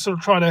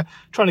trying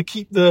to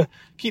keep the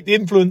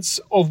influence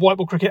of white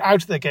ball cricket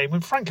out of their game.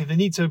 And frankly, they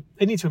need to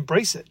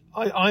embrace it.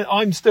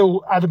 I'm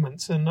still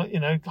adamant, and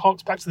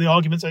harks back to the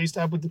arguments I used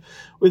to have with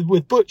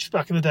Butch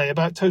back in the day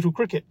about total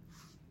cricket.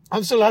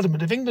 I'm still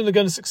adamant. If England are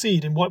going to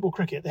succeed in white ball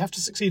cricket, they have to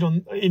succeed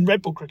in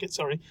red ball cricket.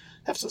 They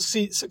have to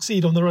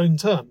succeed on their own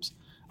terms,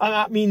 and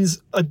that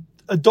means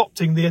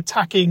adopting the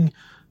attacking,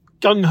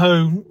 gung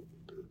ho,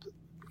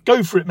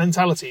 go for it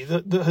mentality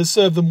that has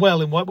served them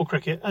well in white ball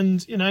cricket,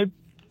 and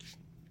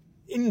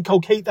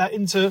inculcate that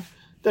into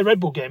their red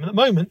ball game. At the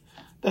moment,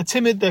 they're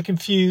timid, they're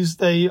confused,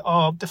 they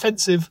are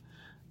defensive,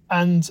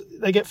 and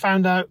they get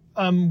found out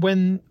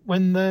when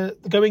the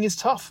going is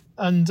tough,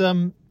 and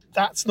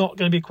that's not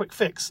going to be a quick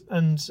fix.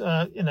 And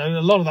a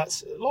lot of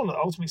that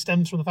ultimately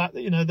stems from the fact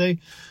that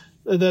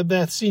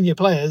their senior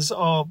players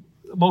are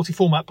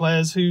multi-format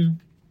players who,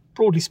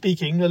 broadly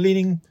speaking, are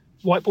leaning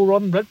white ball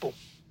rather than red ball.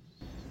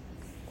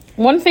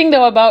 One thing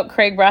though about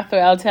Craig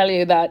Brathwaite, I'll tell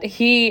you that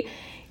he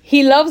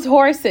loves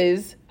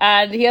horses,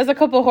 and he has a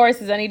couple of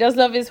horses, and he does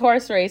love his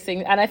horse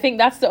racing, and I think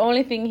that's the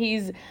only thing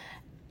he's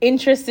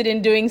interested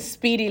in doing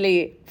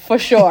speedily, for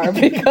sure,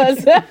 because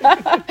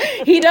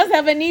he does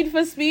have a need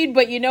for speed.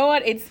 But you know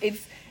what?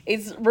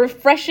 It's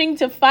refreshing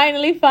to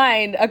finally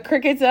find a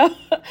cricketer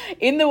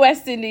in the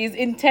West Indies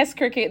in Test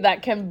cricket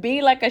that can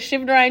be like a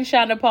Shivnarine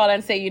Chanderpaul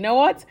and say, you know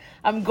what?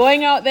 I'm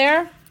going out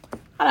there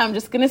and I'm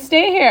just going to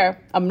stay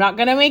here. I'm not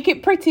going to make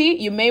it pretty.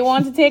 You may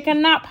want to take a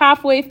nap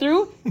halfway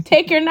through.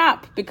 Take your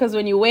nap, because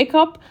when you wake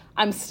up,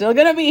 I'm still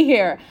going to be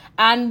here.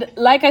 And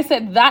like I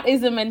said, that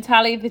is a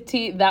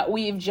mentality that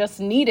we've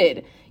just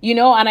needed,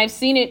 and I've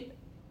seen it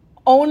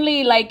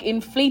only like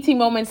in fleeting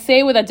moments,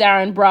 say with a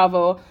Darren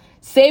Bravo,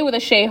 say with a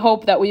Shea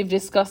Hope that we've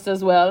discussed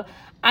as well.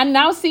 And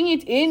now seeing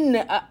it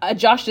in a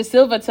Josh Da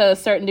Silva to a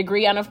certain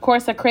degree, and of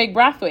course a Craig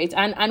Brathwaite.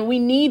 And we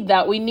need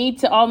that. We need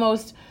to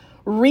almost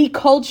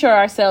reculture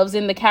ourselves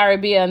in the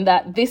Caribbean,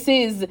 that this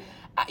is,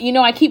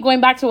 I keep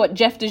going back to what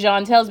Jeff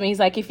DeJean tells me. He's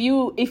like, if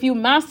you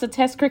master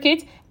Test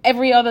cricket,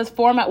 every other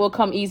format will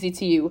come easy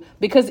to you,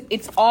 because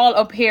it's all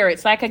up here.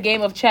 It's like a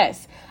game of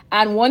chess.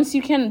 And once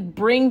you can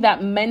bring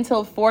that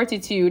mental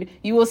fortitude,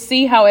 you will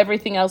see how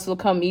everything else will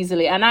come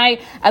easily. And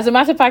as a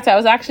matter of fact, I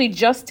was actually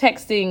just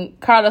texting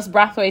Carlos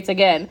Brathwaite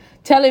again,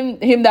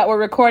 telling him that we're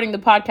recording the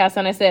podcast.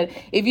 And I said,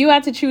 if you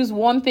had to choose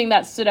one thing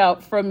that stood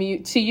out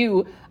to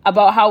you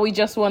about how we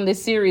just won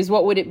this series,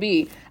 what would it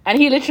be? And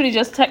he literally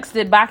just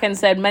texted back and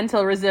said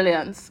mental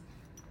resilience.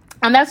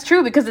 And that's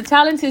true, because the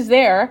talent is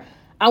there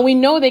and we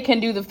know they can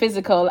do the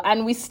physical.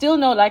 And we still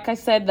know, like I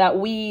said, that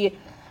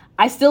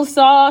I still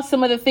saw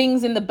some of the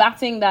things in the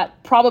batting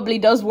that probably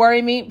does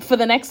worry me for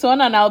the next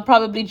one. And I'll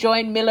probably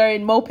join Miller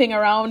in moping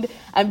around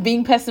and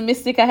being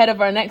pessimistic ahead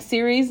of our next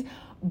series.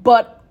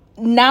 But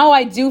now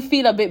I do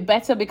feel a bit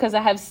better, because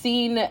I have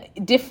seen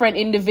different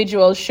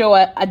individuals show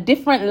a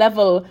different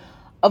level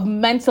of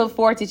mental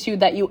fortitude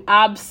that you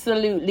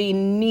absolutely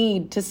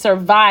need to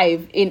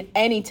survive in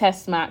any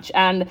test match.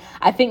 And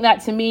I think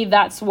that, to me,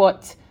 that's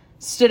what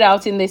stood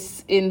out in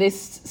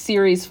this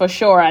series for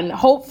sure. And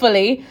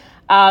hopefully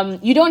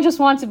you don't just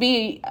want to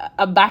be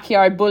a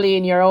backyard bully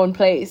in your own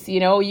place.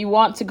 You know, you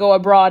want to go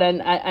abroad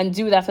and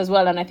do that as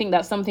well. And I think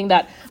that's something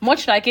that,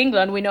 much like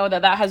England, we know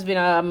that has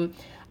been,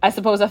 I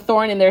suppose, a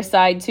thorn in their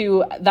side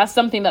too. That's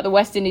something that the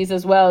West Indies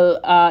as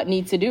well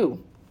need to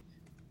do.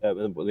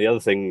 The other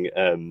thing,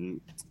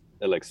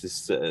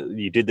 Alexis,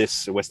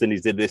 West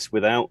Indies did this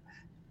without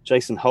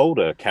Jason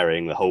Holder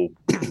carrying the whole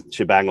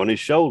shebang on his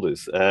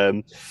shoulders.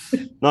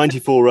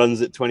 94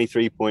 runs at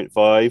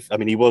 23.5. I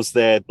mean, he was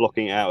there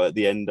blocking out at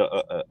the end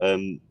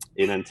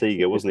in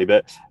Antigua, wasn't he?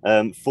 But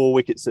 4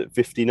 wickets at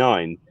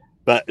 59.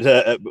 But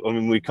I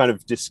mean, we kind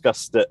of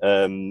discussed that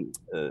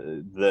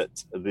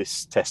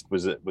this test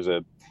was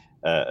a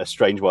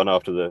strange one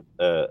after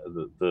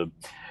the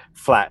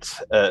flat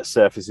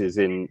surfaces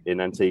in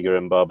Antigua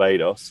and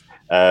Barbados.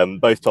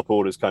 Both top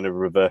orders kind of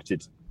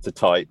reverted to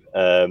type.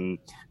 I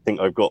think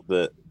I've got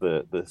the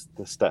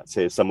stats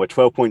here somewhere.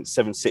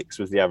 12.76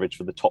 was the average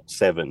for the top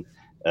 7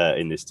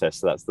 in this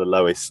test. So that's the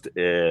lowest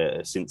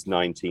since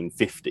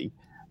 1950.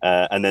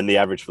 And then the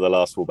average for the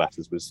last 4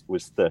 batters was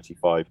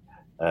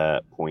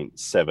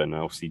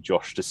 35.7. Obviously,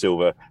 Josh De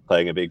Silva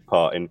playing a big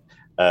part in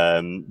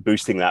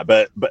boosting that.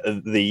 But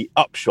the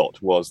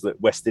upshot was that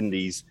West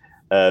Indies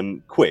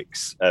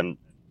quicks,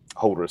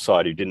 Holder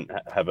aside, who didn't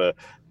have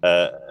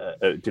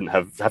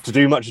have to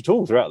do much at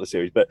all throughout the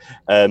series, but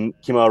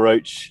Kemar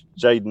Roach,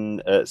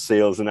 Jayden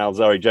Seales and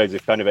Alzarri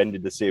Joseph kind of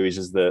ended the series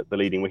as the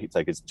leading wicket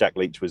takers. Jack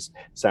Leach was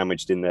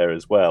sandwiched in there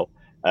as well.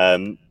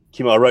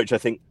 Kemar Roach, I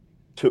think,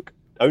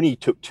 only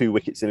took 2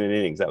 wickets in an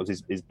innings. That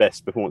was his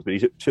best performance, but he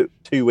took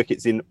 2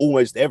 wickets in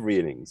almost every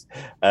innings.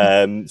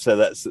 So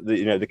that's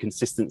the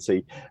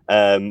consistency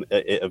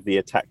of the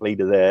attack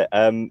leader there,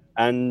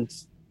 and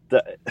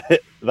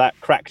that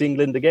cracked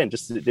England again,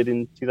 just as it did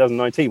in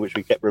 2019, which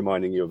we kept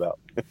reminding you about.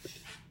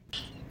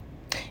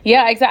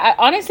 Yeah, exactly.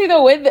 Honestly,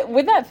 though,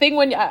 with that thing,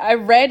 when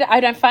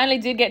I finally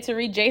did get to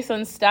read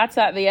Jason's stats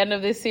at the end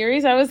of this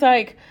series, I was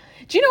like,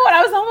 do you know what?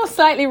 I was almost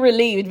slightly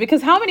relieved,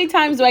 because how many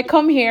times do I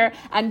come here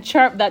and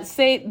chirp that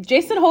say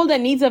Jason Holder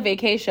needs a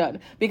vacation?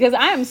 Because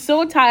I am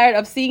so tired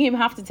of seeing him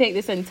have to take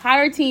this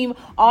entire team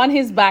on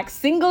his back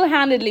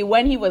single-handedly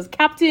when he was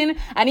captain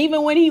and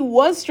even when he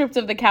was stripped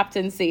of the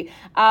captaincy.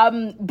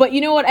 But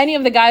you know what? Any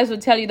of the guys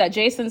would tell you that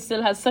Jason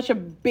still has such a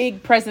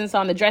big presence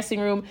on the dressing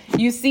room.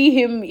 You see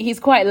him,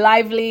 he's quite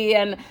lively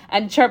and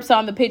chirps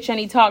on the pitch, and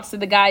he talks to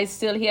the guys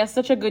still. He has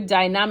such a good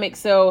dynamic.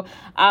 So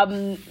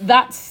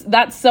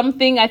that's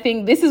something I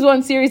think this is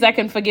one series I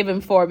can forgive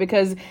him for,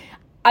 because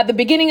at the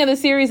beginning of the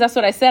series, that's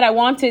what I said. I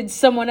wanted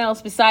someone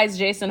else besides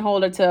Jason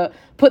Holder to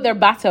put their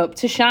bat up,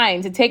 to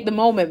shine, to take the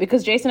moment,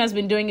 because Jason has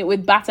been doing it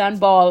with bat and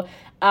ball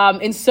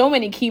in so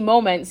many key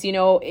moments,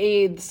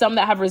 some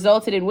that have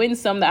resulted in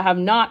wins, some that have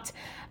not.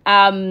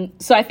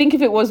 So I think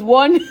if it was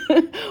one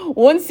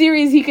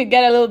series he could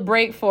get a little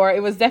break for,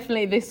 it was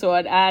definitely this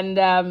one.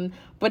 And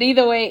but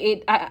either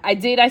way, I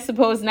did, I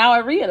suppose, now I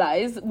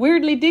realize,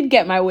 weirdly did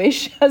get my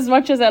wish, as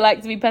much as I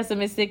like to be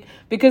pessimistic,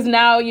 because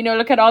now,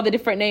 look at all the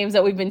different names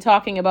that we've been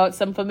talking about,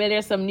 some familiar,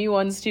 some new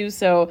ones too.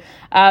 So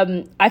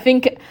I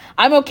think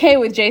I'm okay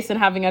with Jason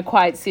having a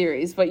quiet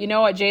series, but you know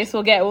what, Jace,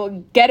 we'll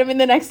get him in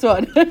the next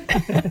one.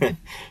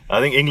 I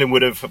think England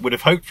would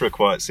have hoped for a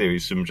quiet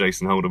series from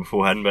Jason Holder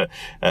beforehand, but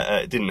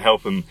it didn't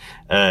help him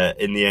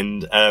in the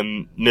end.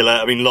 Miller,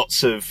 I mean,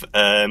 lots of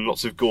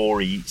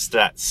gory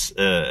stats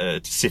to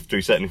sift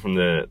through, certainly from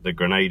the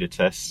Grenada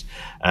tests.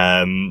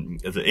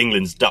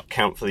 England's duck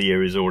count for the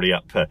year is already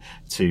up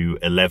to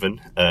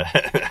 11,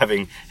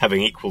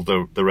 having equalled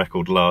the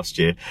record last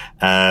year.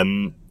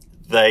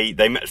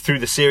 They through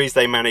the series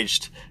they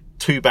managed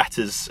 2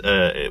 batters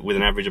with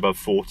an average above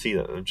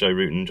 40, Joe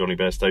Root and Johnny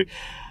Bairstow.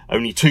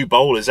 Only 2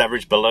 bowlers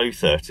averaged below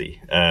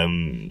 30.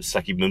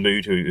 Saqib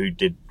Mahmood, who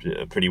did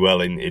pretty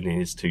well in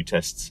his 2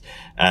 tests,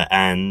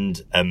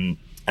 and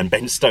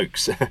Ben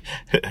Stokes,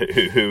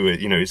 who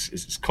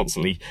is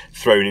constantly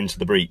thrown into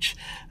the breach.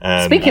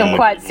 Speaking of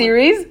quiet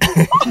series,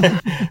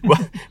 well,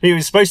 he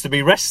was supposed to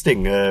be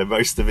resting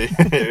most of it.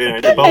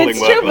 The bowling it's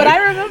true, workload. but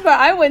I remember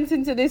I went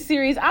into this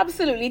series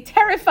absolutely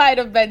terrified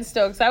of Ben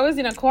Stokes. I was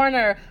in a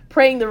corner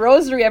praying the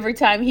rosary every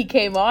time he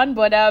came on,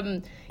 but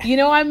I'm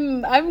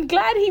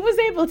glad he was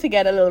able to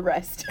get a little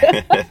rest.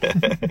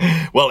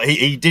 Well,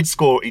 he did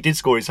score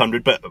his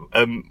 100, but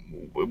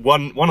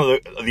one of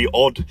the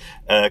odd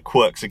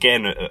quirks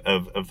again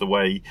of the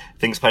way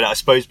things played out, I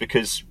suppose,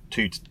 because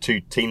two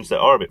teams that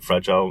are a bit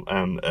fragile,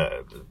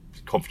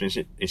 confidence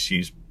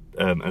issues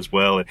as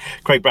well.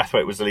 Craig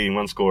Brathwaite was the leading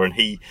run scorer, and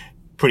he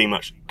pretty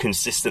much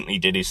consistently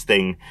did his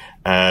thing.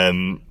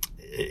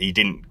 He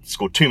didn't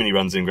score too many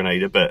runs in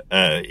Grenada, but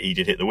he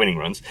did hit the winning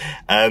runs.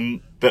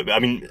 But I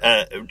mean,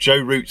 Joe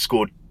Root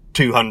scored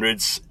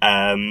 200s,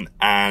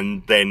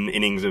 and then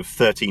innings of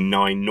 13,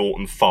 9, 0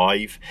 and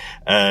 5.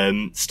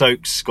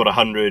 Stokes got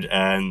 100,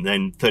 and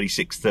then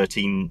 36,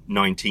 13,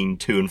 19,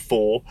 2 and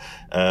 4.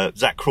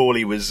 Zach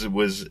Crawley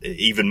was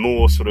even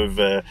more sort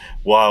of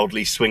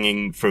wildly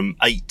swinging from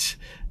 8,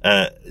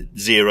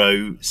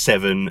 0,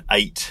 7,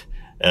 8.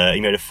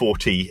 He made a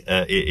 40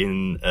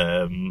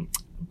 in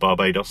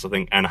Barbados, I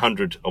think, and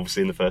 100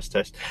 obviously in the first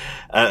test.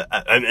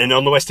 And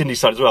on the West Indies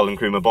side as well,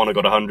 Nkrumah Bonner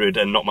got 100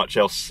 and not much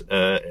else.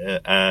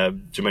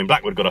 Jermaine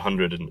Blackwood got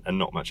 100 and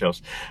not much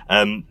else.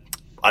 I'm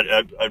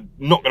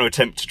not going to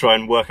attempt to try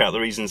and work out the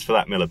reasons for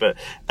that, Miller, but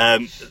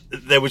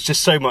there was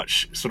just so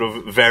much sort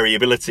of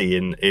variability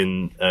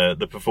in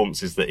the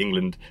performances that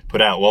England put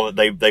out. While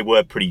they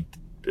were pretty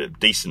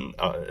decent,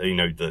 in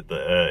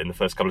the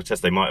first couple of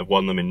tests, they might have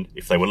won them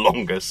if they were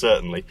longer,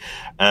 certainly.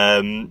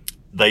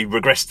 They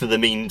regressed to the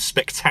mean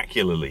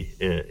spectacularly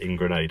in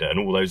Grenada, and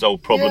all those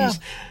old problems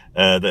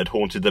that had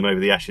haunted them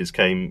over the Ashes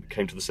came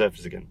to the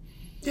surface again.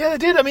 Yeah, they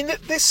did. I mean,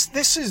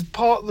 this is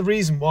part of the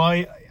reason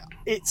why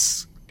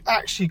it's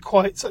actually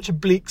quite such a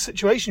bleak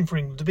situation for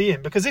England to be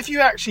in, because if you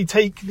actually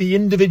take the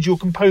individual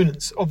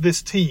components of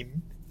this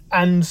team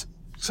and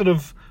sort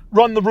of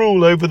run the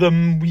rule over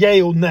them,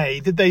 yay or nay,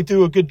 did they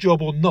do a good job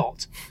or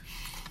not?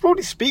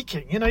 Broadly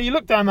speaking, you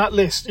look down that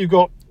list, you've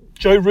got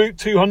Joe Root,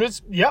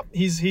 200s. Yep,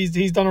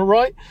 he's done all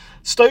right.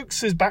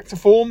 Stokes is back to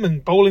form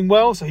and bowling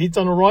well, so he's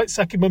done all right.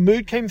 Saqib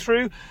Mahmood came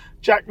through.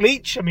 Jack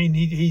Leach, I mean,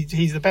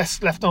 he's the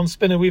best left-arm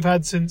spinner we've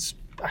had since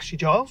Ashley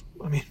Giles.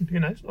 I mean,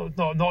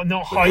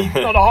 not high,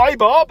 not a high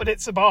bar, but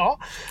it's a bar.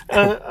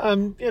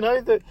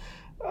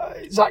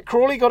 Zach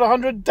Crawley got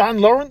 100.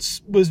 Dan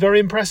Lawrence was very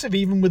impressive,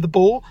 even with the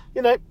ball.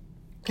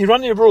 You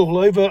run your rule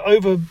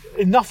over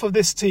enough of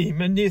this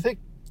team, and you think,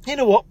 you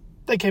know what,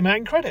 they came out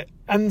in credit,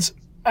 and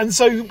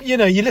so you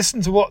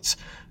listen to what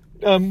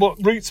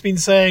Root's been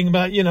saying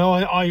about,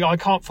 I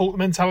can't fault the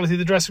mentality of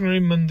the dressing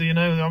room, and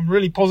I'm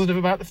really positive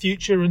about the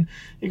future, and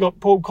you got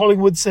Paul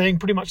Collingwood saying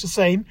pretty much the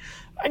same.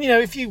 And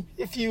if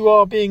you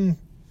are being,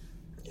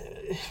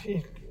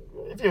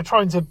 if you're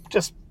trying to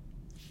just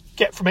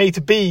get from A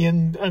to B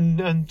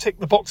and tick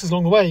the boxes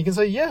along the way, you can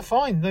say, yeah,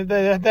 fine,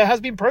 there has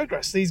been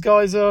progress. These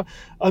guys are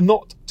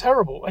not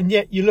terrible. And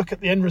yet you look at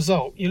the end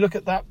result, you look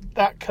at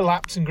that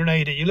collapse in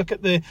Grenada, you look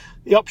at the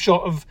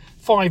upshot of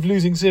 5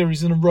 losing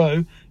series in a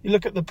row, you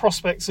look at the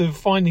prospects of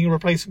finding a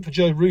replacement for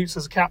Joe Root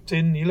as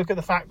captain, you look at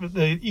the fact that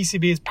the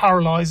ECB is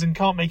paralysed and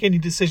can't make any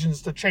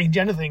decisions to change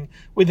anything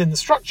within the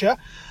structure.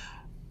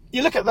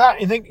 You look at that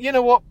and you think, you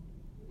know what,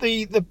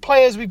 the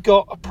players we've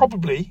got are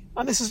probably,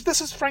 and this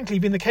has frankly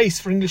been the case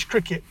for English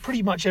cricket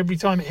pretty much every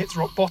time it hits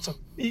rock bottom.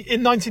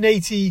 In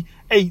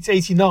 1988,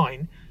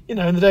 89, in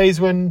the days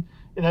when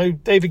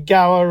David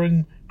Gower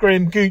and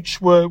Graham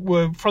Gooch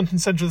were front and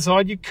centre of the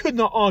side, you could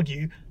not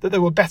argue that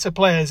there were better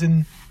players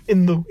in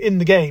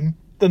the game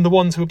than the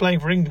ones who were playing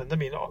for England. I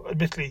mean,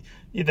 admittedly,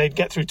 they'd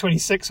get through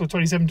 26 or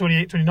 27,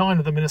 28, 29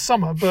 of them in a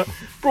summer, but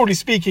broadly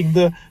speaking,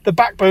 the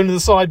backbone of the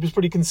side was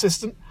pretty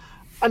consistent.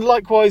 And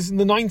likewise in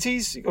the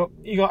 90s,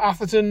 you got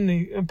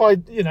Atherton. By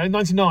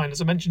 99,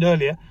 as I mentioned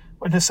earlier,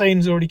 when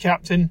Hussein's already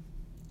captain,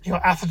 you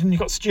got Atherton, you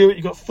got Stewart,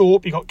 you got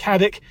Thorpe, you got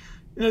Caddick.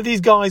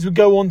 These guys would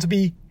go on to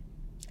be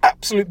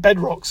absolute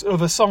bedrocks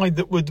of a side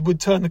that would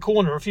turn the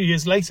corner a few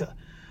years later.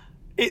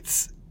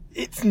 It's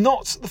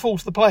not the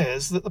fault of the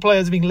players that the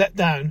players are being let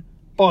down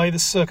by the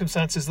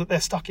circumstances that they're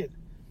stuck in,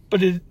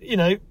 but it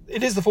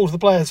is the fault of the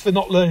players for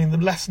not learning the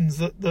lessons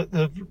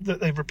that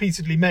they've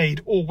repeatedly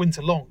made all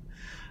winter long.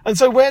 And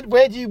so where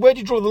do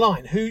you draw the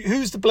line?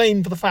 Who's to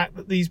blame for the fact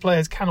that these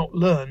players cannot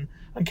learn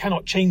and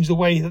cannot change the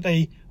way that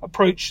they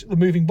approach the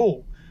moving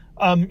ball?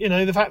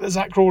 The fact that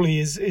Zach Crawley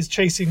is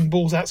chasing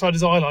balls outside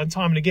his eye line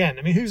time and again.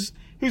 I mean, whose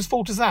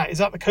fault is that? Is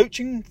that the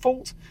coaching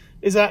fault?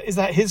 Is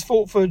that his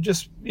fault for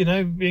just being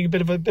a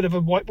bit of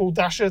a white ball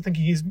dasher,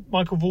 thinking he's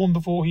Michael Vaughan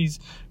before he's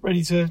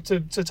ready to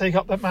take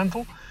up that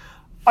mantle?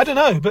 I don't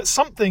know, but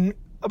something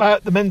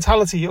about the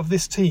mentality of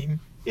this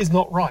team is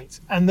not right,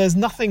 and there's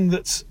nothing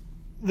that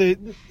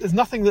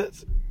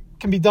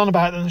can be done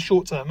about it in the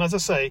short term. As I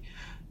say,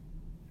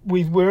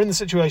 we're in the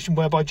situation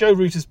whereby Joe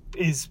Root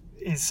is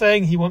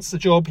saying he wants the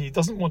job, he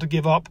doesn't want to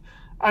give up,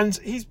 and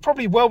he's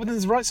probably well within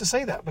his rights to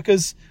say that,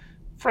 because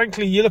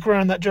frankly, you look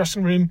around that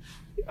dressing room,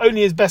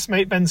 only his best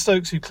mate Ben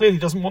Stokes, who clearly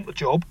doesn't want the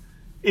job,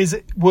 is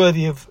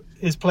worthy of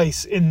his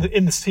place in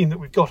this team that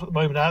we've got at the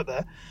moment out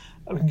there.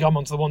 We can come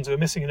on to the ones who are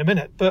missing in a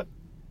minute, but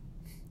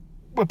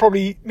what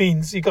probably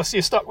means you're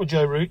stuck with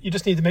Joe Root. You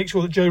just need to make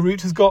sure that Joe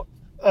Root has got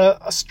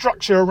a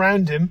structure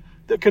around him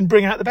that can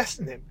bring out the best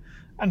in him.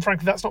 And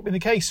frankly, that's not been the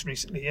case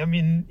recently. I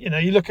mean,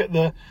 you look at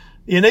the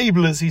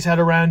enablers he's had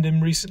around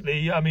him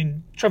recently. I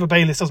mean, Trevor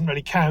Bayliss doesn't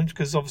really count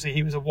because obviously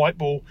he was a white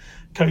ball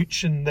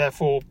coach and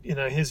therefore,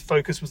 his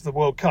focus was the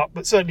World Cup.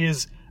 But certainly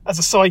as a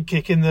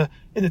sidekick in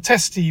the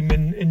Test team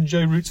in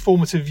Joe Root's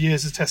formative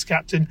years as Test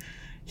captain,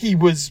 he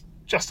was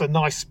just a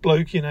nice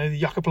bloke, the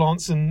yucca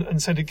plants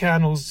and scented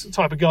candles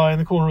type of guy in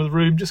the corner of the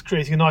room, just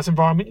creating a nice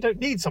environment. You don't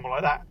need someone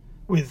like that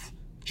with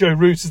Joe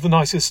Root is the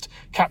nicest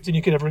captain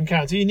you could ever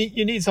encounter. You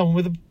need someone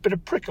with a bit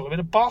of prickle, a bit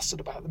of bastard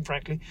about them,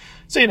 frankly.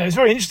 So, it's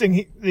very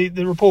interesting,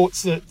 the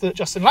reports that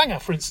Justin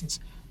Langer, for instance,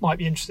 might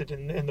be interested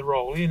in the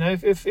role.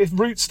 If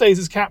Root stays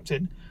as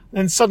captain,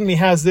 then suddenly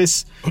has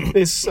this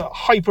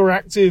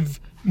hyperactive,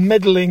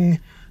 meddling,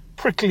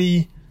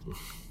 prickly,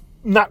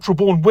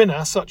 natural-born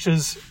winner such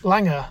as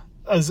Langer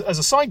as a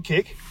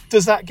sidekick,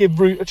 does that give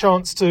Root a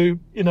chance to,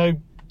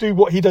 do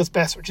what he does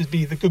best, which is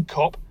be the good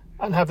cop,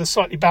 and have the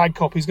slightly bad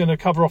cop who's going to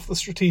cover off the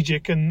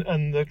strategic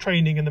and the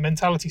training and the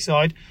mentality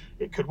side?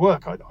 It could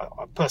work. I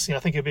personally,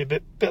 I think it'd be a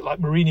bit like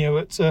Mourinho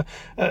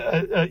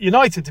at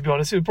United, to be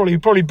honest. It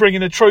would probably bring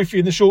in a trophy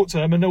in the short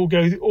term and all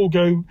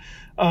go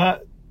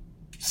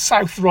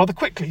south rather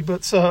quickly.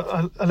 But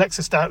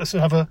Alexis doubtless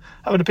will have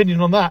an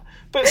opinion on that.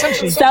 But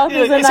essentially, south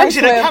is a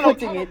nice way of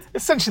putting it.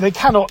 Essentially,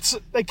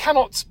 they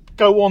cannot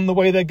go on the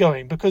way they're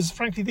going because,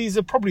 frankly, these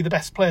are probably the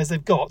best players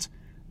they've got,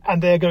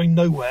 and they're going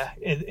nowhere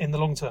in the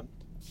long term.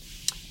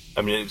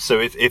 I mean, so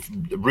if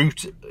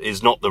Root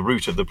is not the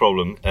root of the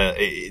problem,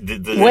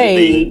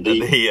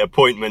 the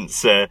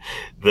appointments that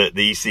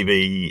the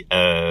ECB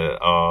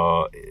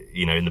are,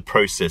 in the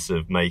process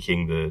of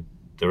making the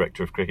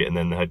director of cricket and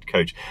then the head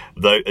coach,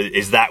 though,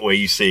 is that where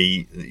you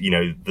see,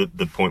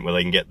 the point where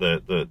they can get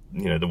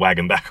the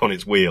wagon back on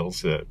its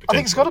wheels? I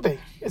think it's got to be.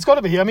 It's got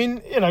to be. I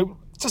mean,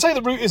 to say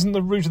that Root isn't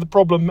the root of the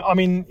problem, I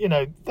mean,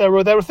 there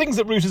are things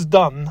that Root has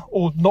done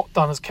or not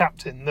done as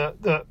captain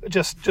that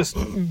just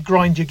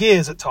grind your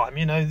gears at time.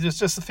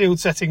 Just the field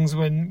settings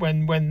when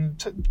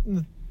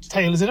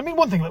Taylor is in. I mean,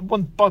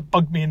 one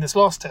bugged me in this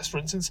last test, for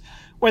instance,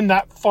 when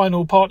that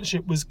final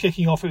partnership was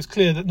kicking off, it was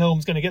clear that no one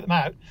was going to get them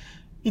out.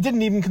 He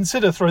didn't even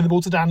consider throwing the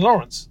ball to Dan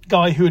Lawrence,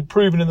 guy who had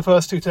proven in the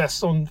first two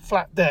tests on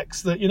flat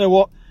decks that he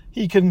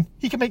can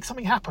make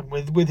something happen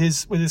with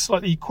his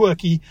slightly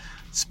quirky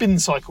spin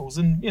cycles,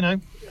 and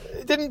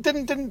didn't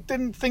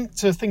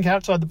think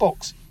outside the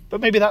box.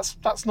 But maybe that's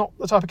not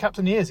the type of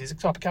captain he is. He's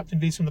the type of captain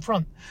who leads from the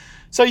front.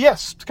 So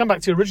yes, to come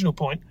back to your original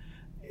point,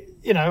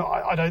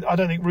 I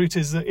don't think Root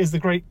is the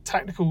great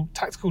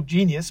tactical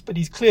genius, but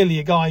he's clearly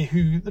a guy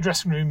who the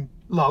dressing room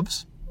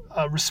loves,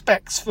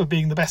 respects for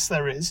being the best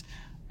there is,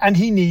 and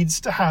he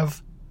needs to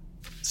have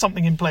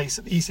something in place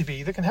at the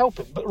ECB that can help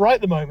him. But right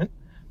at the moment,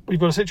 we've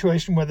got a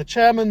situation where the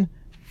chairman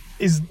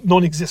is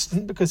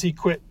non-existent because he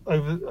quit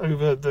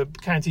over the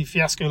county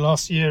fiasco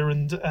last year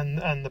and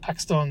the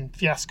Pakistan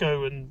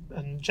fiasco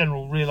and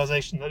general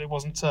realisation that it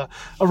wasn't a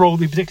role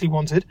he particularly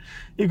wanted.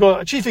 You've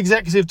got a chief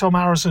executive, Tom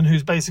Harrison,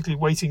 who's basically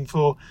waiting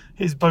for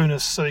his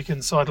bonus so he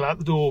can sidle out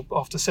the door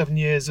after 7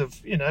 years of,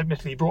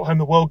 admittedly he brought home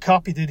the World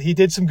Cup. He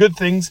did some good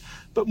things,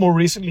 but more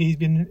recently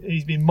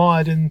he's been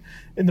mired in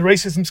the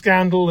racism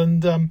scandal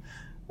and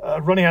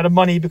running out of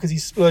money because he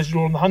splurged it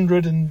all on the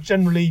 100, and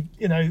generally,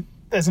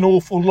 there's an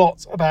awful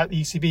lot about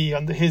the ECB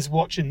under his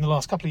watch in the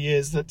last couple of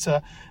years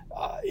that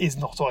is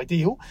not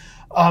ideal.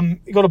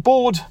 You've got a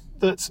board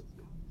that,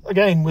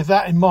 again, with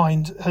that in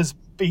mind, has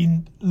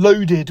been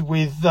loaded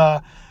with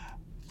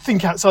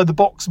think outside the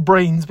box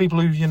brains,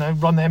 people who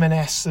run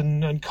M&S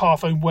and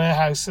Carphone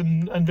Warehouse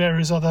and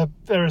various other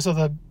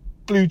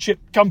blue chip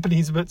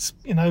companies, but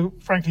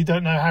frankly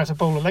don't know how to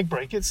bowl a leg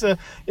break. It's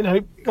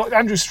got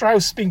Andrew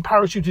Strauss being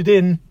parachuted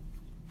in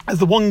as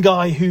the one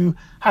guy who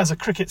has a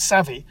cricket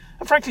savvy,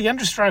 and frankly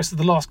Andrew Strauss is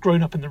the last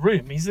grown up in the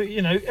room. He's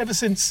ever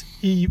since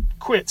he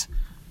quit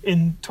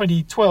in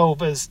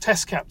 2012 as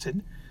Test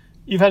captain,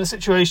 you've had a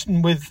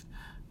situation with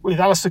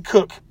Alistair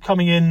Cook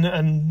coming in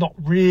and not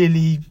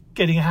really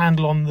getting a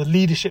handle on the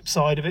leadership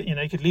side of it.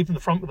 He could lead from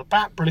the front with a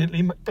bat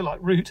brilliantly, a bit like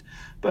Root,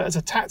 but as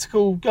a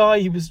tactical guy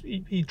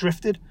he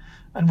drifted,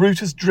 and Root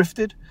has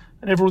drifted,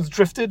 and everyone's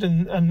drifted,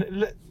 and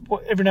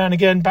every now and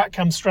again back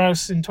comes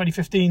Strauss in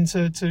 2015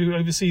 to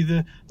oversee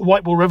the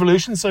white ball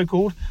revolution,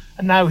 so-called,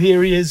 and now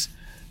here he is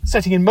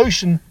setting in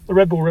motion the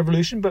red ball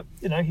revolution, but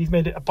he's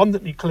made it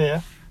abundantly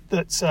clear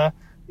that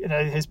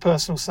his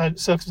personal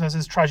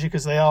circumstances, tragic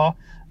as they are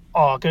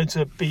going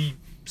to be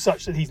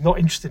such that he's not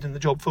interested in the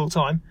job full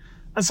time,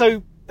 and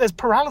so there's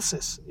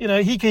paralysis.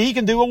 He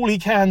can do all he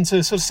can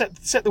to sort of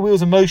set the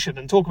wheels in motion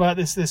and talk about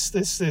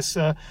this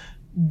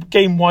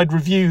game-wide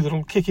review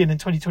that'll kick in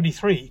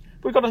 2023.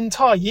 We've got an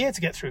entire year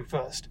to get through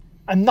first,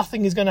 and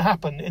nothing is going to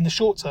happen in the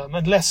short term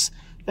unless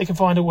they can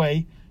find a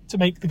way to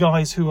make the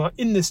guys who are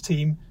in this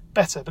team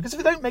better. Because if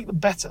they don't make them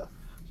better,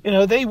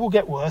 they will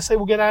get worse, they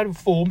will get out of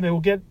form, they will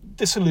get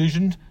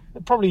disillusioned.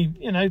 Probably,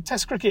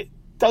 Test cricket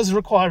does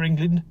require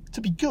England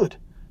to be good.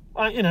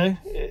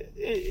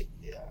 I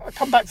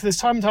come back to this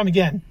time and time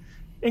again.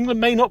 England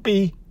may not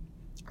be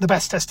the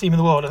best Test team in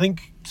the world. I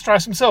think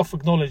Strauss himself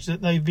acknowledged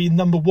that they've been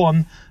number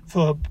one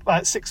for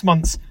about 6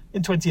 months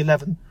in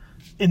 2011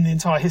 in the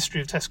entire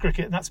history of Test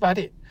cricket, and that's about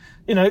it.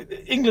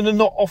 England are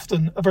not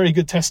often a very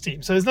good Test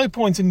team, so there's no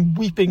point in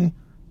weeping,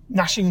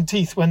 gnashing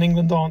teeth when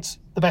England aren't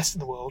the best in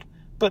the world.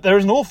 But there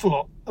is an awful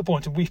lot of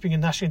point in weeping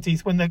and gnashing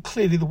teeth when they're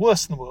clearly the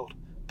worst in the world.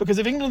 Because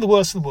if England are the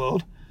worst in the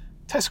world,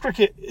 Test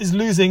cricket is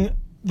losing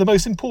the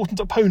most important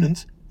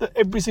opponent that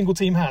every single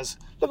team has.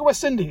 Look at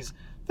West Indies.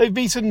 They've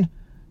beaten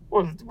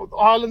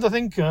Ireland, I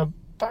think,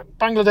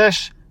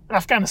 Bangladesh and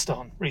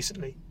Afghanistan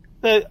recently,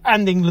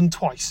 and England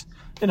twice.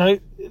 You know,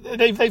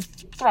 they've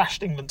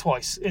thrashed England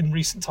twice in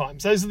recent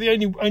times. Those are the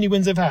only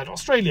wins they've had.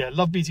 Australia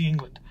love beating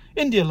England.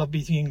 India love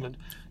beating England.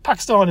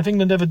 Pakistan, if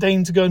England ever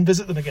deign to go and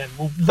visit them again,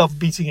 will love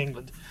beating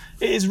England.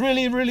 It is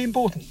really, really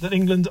important that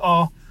England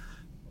are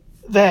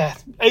there,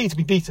 to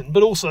be beaten,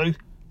 but also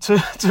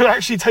to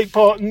actually take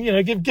part and, you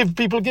know, give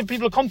people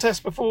a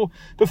contest before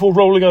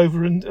rolling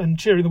over and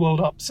cheering the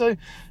world up. So,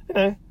 you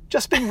know,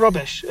 just being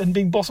rubbish and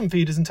being bottom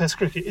feeders in Test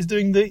cricket is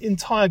doing the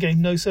entire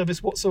game no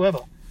service whatsoever.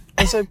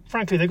 And so,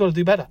 frankly, they've got to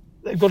do better.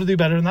 They've got to do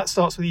better, and that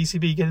starts with the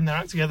ECB getting their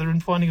act together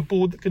and finding a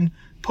board that can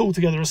pull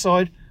together a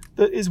side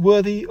that is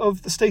worthy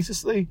of the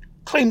status they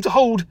claim to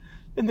hold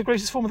in the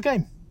greatest form of the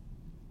game.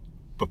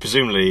 But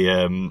presumably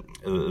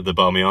the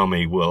Barmy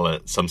Army will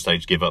at some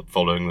stage give up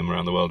following them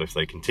around the world if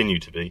they continue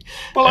to be.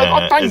 Well,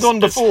 I banged on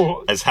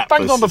before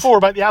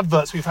about the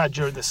adverts we've had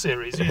during this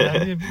series. You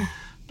know,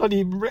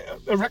 bloody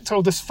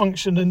erectile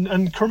dysfunction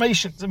and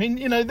cremations. I mean,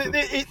 you know,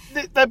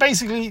 they're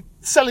basically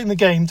selling the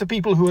game to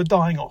people who are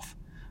dying off.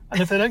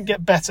 And if they don't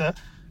get better,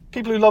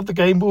 people who love the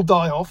game will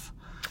die off.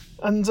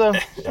 And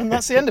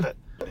that's the end of it.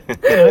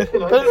 You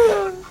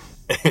know,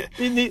 but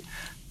you need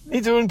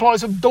to imply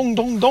some dong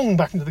dong dong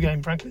back into the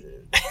game, frankly.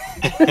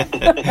 I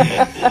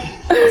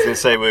was going to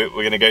say we're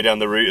going to go down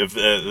the route of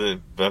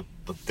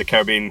the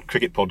Caribbean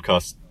Cricket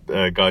Podcast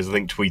guys. I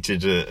think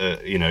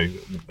tweeted, you know,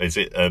 is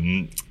it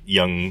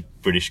young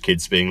British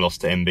kids being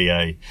lost to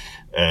NBA?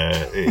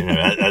 You know,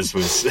 as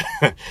was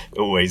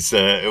always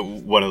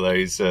one of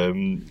those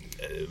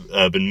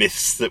urban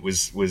myths that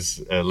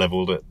was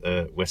levelled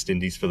at West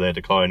Indies for their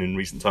decline in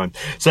recent times.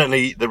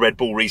 Certainly, the red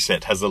ball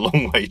reset has a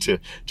long way to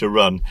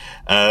run.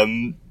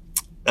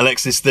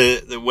 Alexis,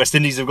 the West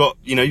Indies have got,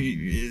 you know,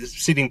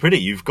 sitting pretty.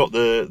 You've got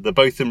the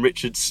Botham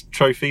Richards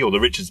Trophy, or the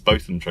Richards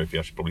Botham Trophy,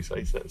 I should probably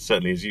say. So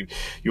certainly, as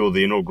you're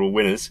the inaugural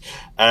winners.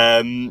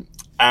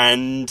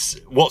 And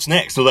what's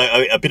next?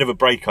 Although a bit of a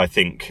break, I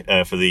think,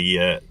 for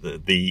the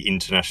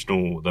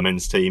international, the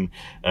men's team.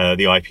 The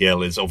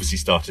IPL has obviously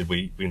started.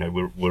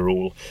 We're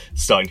all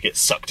starting to get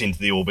sucked into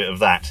the orbit of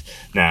that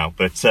now.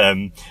 But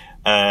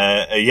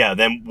yeah,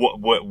 then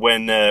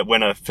when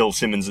are Phil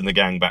Simmons and the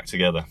gang back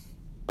together?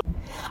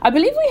 I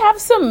believe we have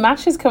some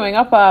matches coming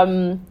up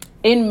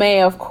in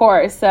May, of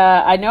course.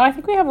 I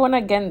think we have one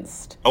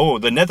against... Oh,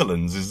 the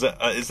Netherlands. Is that?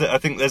 I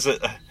think there's a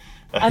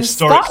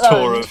historic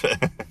Scotland. tour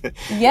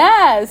of...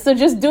 Yeah, so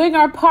just doing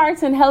our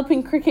part in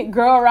helping cricket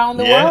grow around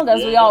the world,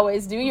 as we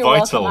always do. You're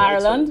welcome,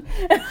 Ireland.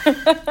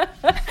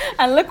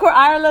 And look where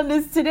Ireland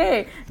is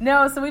today.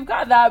 No, so we've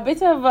got that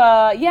bit of,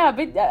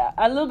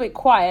 a little bit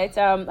quiet,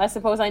 I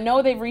suppose. I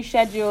know they've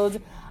rescheduled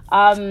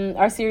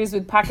our series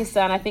with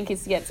Pakistan. I think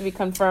it's yet to be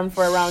confirmed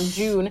for around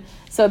June.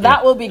 So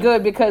that will be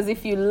good, because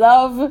if you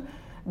love...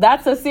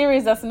 That's a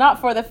series that's not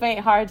for the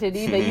faint-hearted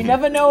either. You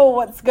never know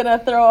what's going to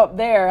throw up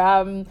there.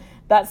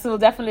 That will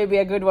definitely be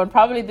a good one.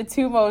 Probably the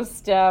two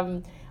most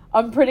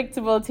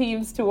unpredictable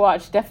teams to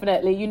watch,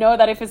 definitely. You know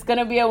that if it's going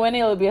to be a win,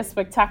 it'll be a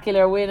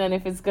spectacular win. And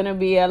if it's going to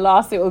be a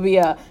loss, it will be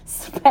a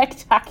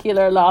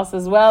spectacular loss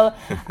as well.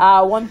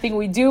 One thing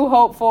we do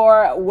hope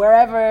for,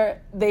 wherever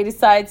they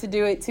decide to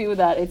do it too,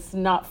 that it's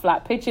not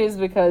flat pitches,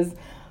 because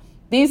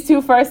these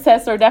two first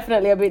tests are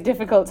definitely a bit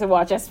difficult to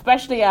watch,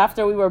 especially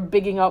after we were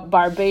bigging up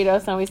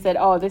Barbados and we said,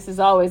 oh, this is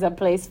always a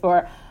place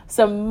for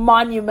some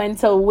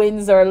monumental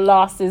wins or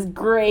losses.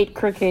 Great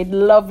cricket,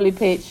 lovely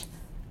pitch.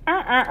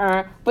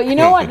 But you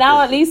know what?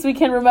 Now at least we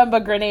can remember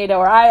Grenada,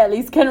 or I at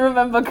least can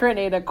remember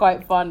Grenada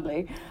quite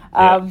fondly.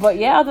 But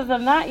yeah, other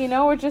than that, you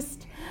know, we're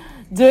just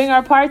doing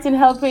our part in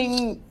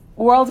helping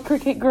world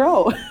cricket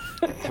grow.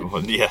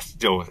 Well, yes,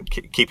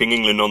 keeping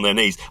England on their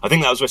knees. I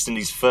think that was West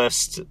Indies'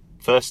 first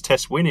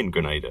Test win in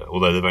Grenada,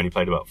 although they've only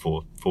played about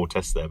four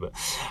Tests there. But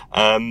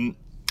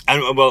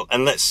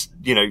and let's,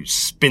 you know,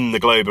 spin the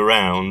globe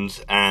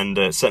around, and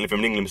certainly from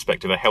an England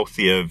perspective, a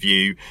healthier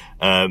view,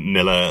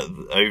 Miller,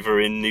 over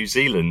in New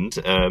Zealand,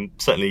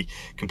 certainly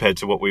compared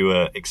to what we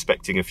were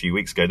expecting a few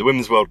weeks ago. The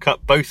Women's World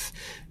Cup, both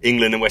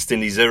England and West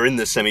Indies are in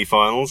the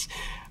semi-finals.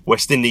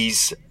 West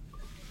Indies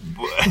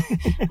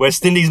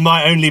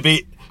might only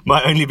be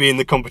in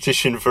the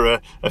competition for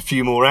a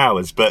few more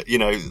hours, but you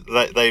know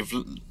they've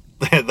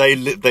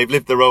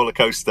lived the roller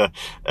coaster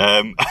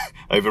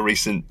over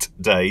recent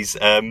days.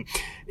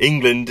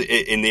 England,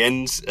 in the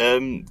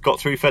end, got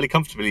through fairly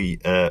comfortably,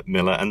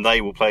 Miller, and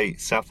they will play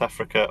South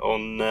Africa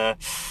on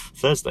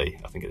Thursday,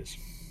 I think it is.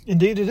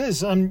 Indeed, it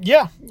is.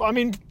 Yeah, I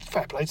mean,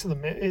 fair play to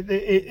them.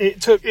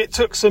 It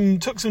took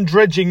some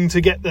dredging to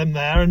get them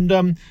there,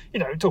 and you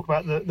know, talk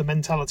about the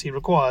mentality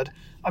required.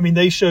 I mean,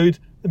 they showed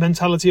the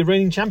mentality of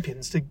reigning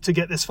champions to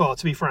get this far.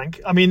 To be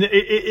frank, I mean,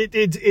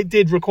 it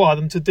did require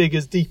them to dig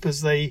as deep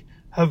as they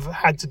have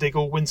had to dig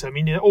all winter. I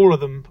mean, you know, all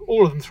of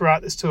them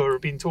throughout this tour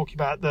have been talking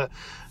about the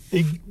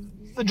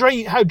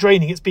drain, how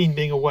draining it's been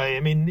being away. I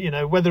mean, you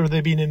know, whether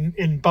they've been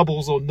in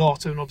bubbles or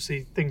not, and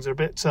obviously things are a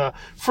bit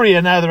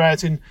freer now they're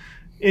out in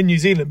New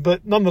Zealand,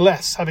 but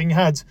nonetheless, having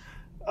had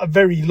a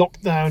very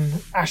locked down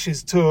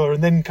Ashes tour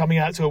and then coming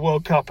out to a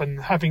World Cup and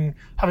having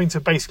to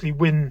basically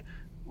win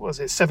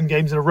 6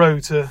 games in a row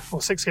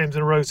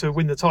to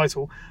win the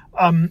title.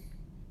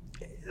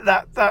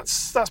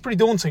 That's pretty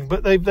daunting.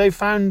 But they've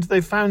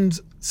found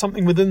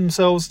something within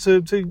themselves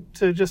to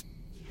just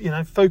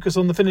focus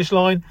on the finish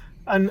line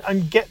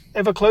and get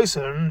ever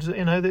closer. And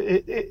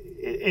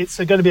it's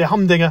going to be a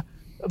humdinger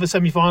of a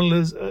semi-final.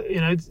 As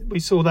we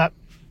saw that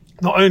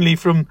not only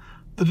from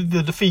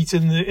the defeat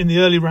in the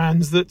early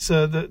rounds that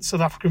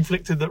South Africa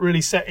inflicted, that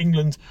really set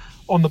England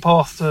on the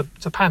path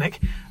to panic,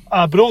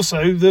 but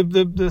also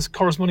the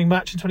corresponding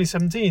match in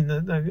 2017,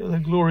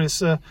 the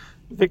glorious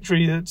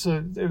victory.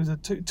 It was a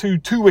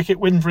two wicket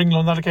win for England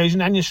on that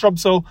occasion. Anya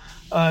Shrubsole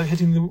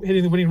hitting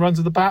the winning runs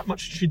of the bat,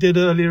 much as she did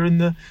earlier in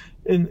the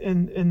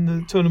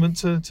tournament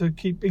to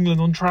keep England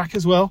on track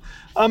as well.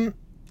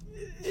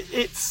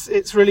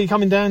 It's really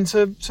coming down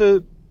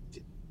to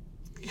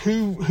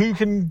who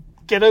can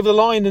get over the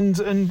line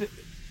and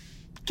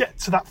get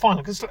to that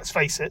final. Because let's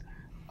face it,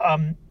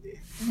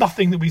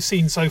 nothing that we've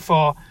seen so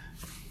far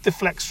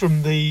deflects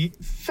from the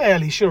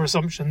fairly sure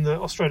assumption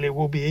that Australia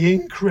will be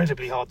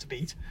incredibly hard to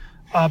beat.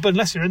 But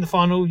unless you're in the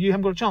final, you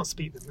haven't got a chance to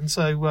beat them. And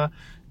so,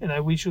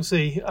 we shall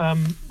see.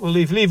 We'll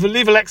leave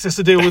Alexis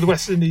to deal with the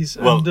West Indies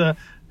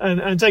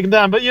and take them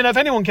down. But if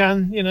anyone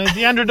can,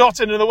 Deandra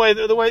Dottin and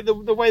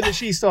the way that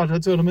she started her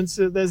tournaments,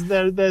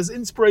 there's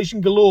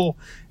inspiration galore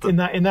in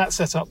that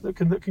setup that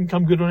can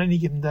come good on any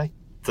given day.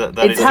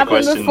 It's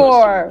happened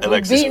before.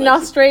 We've beaten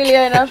Australia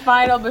in a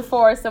final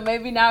before, so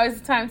maybe now is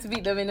the time to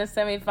beat them in a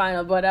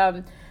semi-final.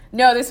 But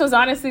no, this was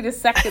honestly the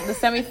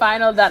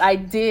semi-final that I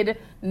did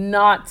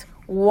not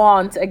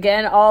want.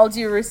 Again, all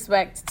due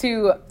respect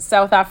to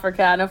South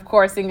Africa and of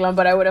course England,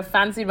 but I would have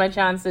fancied my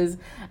chances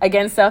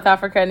against South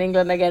Africa and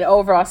England again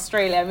over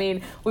Australia. I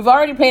mean, we've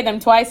already played them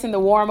twice in the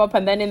warm-up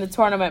and then in the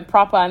tournament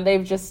proper, and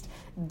they've just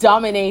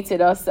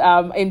dominated us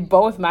in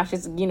both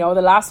matches. The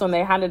last one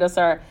they handed us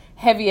our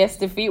heaviest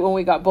defeat when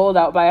we got bowled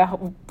out by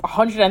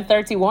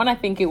 131, I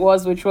think it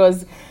was, which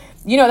was,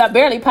 that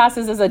barely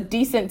passes as a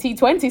decent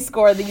T20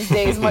 score these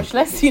days, much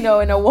less, in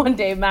a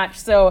one-day match.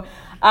 So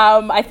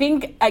I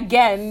think,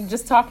 again,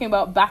 just talking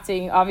about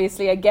batting,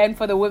 obviously, again,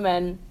 for the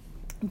women,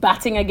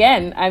 batting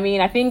again. I mean,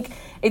 I think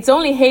it's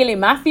only Hayley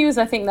Matthews,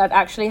 I think, that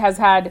actually has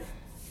had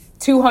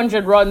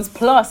 200 runs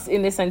plus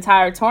in this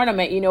entire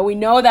tournament. We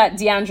know that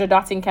Deandra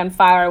Dottin can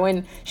fire.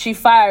 When she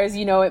fires,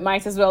 it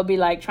might as well be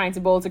like trying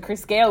to bowl to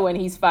Chris Gayle when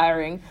he's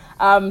firing.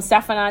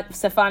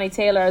 Stefani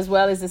Taylor as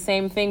well is the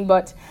same thing.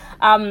 But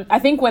I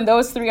think when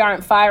those three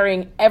aren't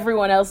firing,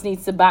 everyone else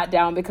needs to bat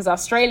down, because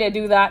Australia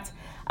do that.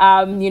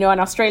 And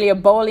Australia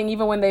bowling,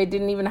 even when they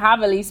didn't even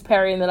have Elise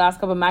Perry in the last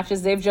couple of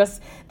matches, they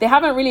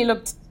haven't really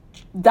looked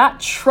that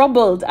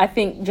troubled, I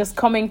think, just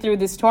coming through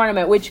this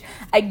tournament, which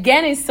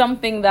again is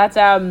something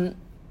that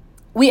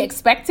we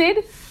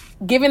expected,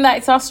 given that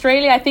it's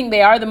Australia. I think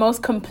they are the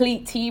most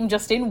complete team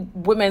just in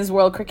women's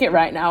world cricket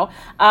right now.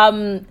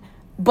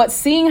 But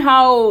seeing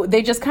how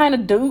they just kind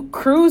of do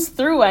cruise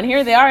through, and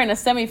here they are in a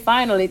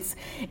semi-final,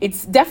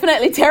 it's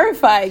definitely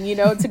terrifying,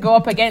 to go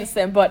up against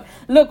them. But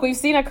look, we've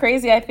seen a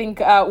crazy, I think,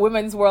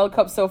 Women's World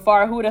Cup so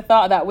far. Who would have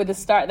thought that with the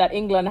start that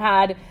England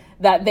had,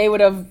 that they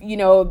would have,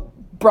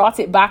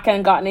 brought it back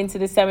and gotten into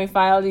the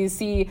semi-final? You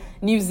see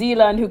New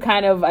Zealand, who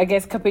kind of, I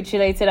guess,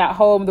 capitulated at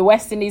home. The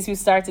West Indies, who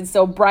started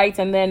so bright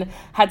and then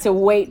had to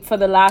wait for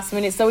the last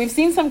minute. So we've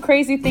seen some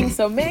crazy things.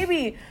 So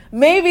maybe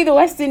the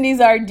West Indies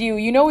are due.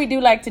 We do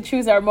like to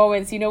choose our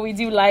moments. We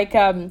do like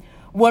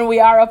when we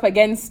are up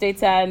against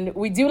it, and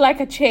we do like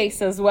a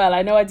chase as well.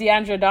 I know a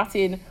Deandra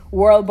Dottin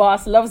world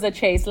boss loves a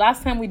chase.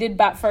 Last time we did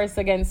bat first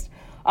against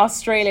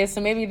Australia,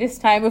 so maybe this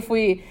time if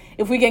we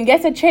can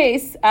get a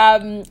chase,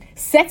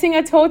 setting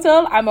a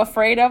total I'm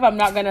afraid of, I'm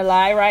not gonna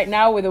lie, right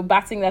now with the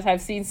batting that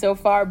I've seen so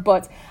far.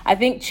 But I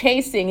think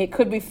chasing, it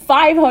could be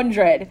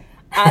 500,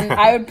 and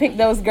I would pick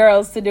those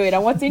girls to do it.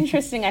 And what's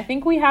interesting, I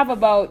think we have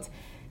about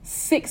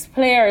 6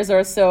 players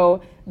or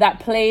so that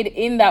played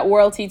in that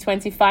World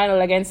T20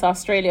 final against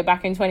Australia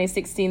back in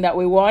 2016 that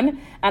we won,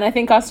 and I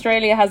think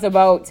Australia has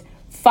about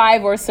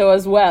 5 or so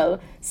as well.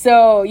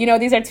 So,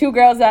 these are 2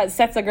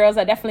 sets of girls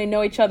that definitely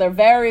know each other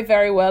very,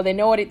 very well. They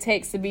know what it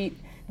takes to beat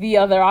the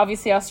other.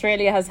 Obviously,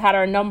 Australia has had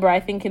our number, I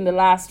think, in the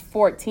last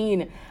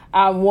 14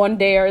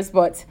 one-dayers,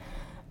 but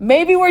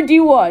maybe we're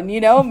due one,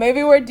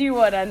 maybe we're due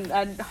one,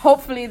 and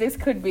hopefully this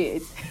could be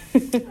it.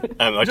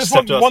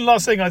 One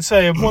last thing I'd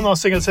say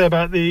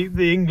about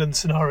the England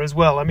scenario as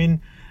well. I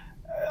mean,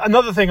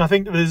 another thing I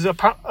think that is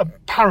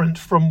apparent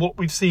from what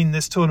we've seen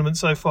this tournament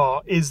so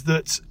far is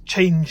that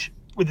change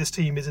with this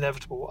team is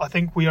inevitable. I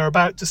think we are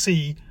about to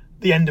see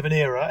the end of an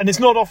era, and it's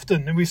not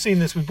often, and we've seen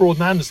this with Broad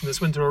and Anderson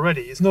this winter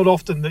already, it's not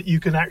often that you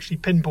can actually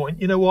pinpoint,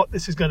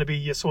 this is going to be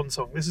your swan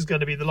song, this is going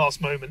to be the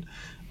last moment.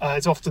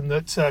 It's often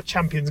that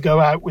champions go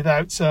out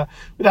without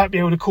being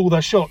able to call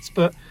their shots,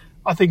 but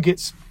I think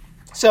it's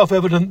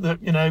self-evident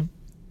that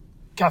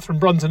Catherine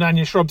Brunt and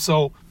Anya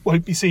Shrubsole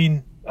won't be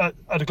seen at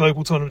a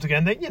global tournament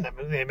again.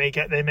 They may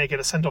get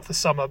a send off this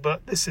summer,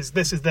 but this is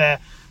their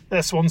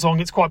swan song.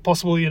 It's quite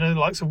possible, the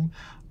likes of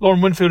Lauren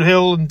Winfield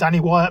Hill and Danny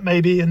Wyatt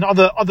maybe, and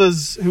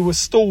others who were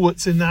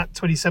stalwarts in that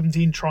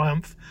 2017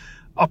 triumph,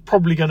 are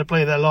probably going to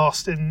play their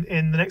last in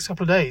the next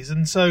couple of days.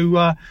 And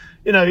so,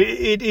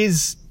 it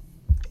is,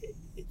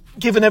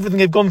 given everything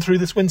they've gone through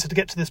this winter to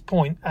get to this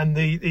point, and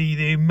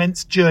the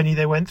immense journey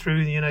they went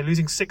through,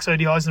 losing 6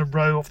 ODIs in a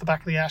row off the back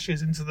of the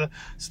Ashes into the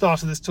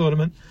start of this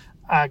tournament,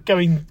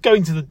 going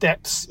to the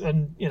depths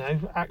and,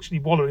 actually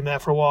wallowing there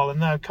for a while, and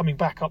now coming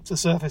back up to the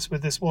surface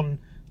with this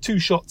 2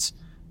 shots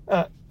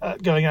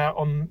going out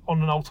on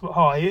an ultimate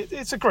high.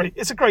 It's a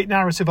great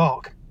narrative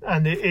arc,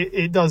 and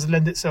it does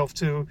lend itself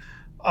to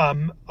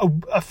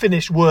a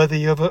finish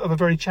worthy of a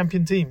very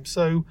champion team.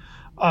 So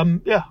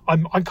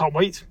I can't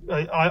wait.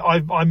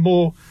 I'm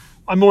more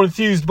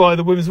enthused by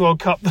the Women's World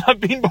Cup than I've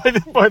been by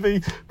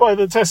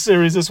the Test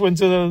series this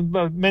winter,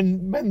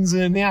 men's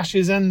in the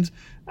Ashes and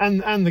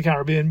the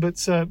Caribbean.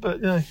 But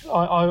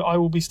I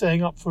will be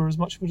staying up for as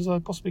much of it as I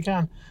possibly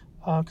can,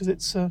 because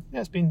it's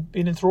been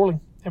enthralling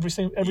every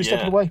step of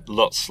the way.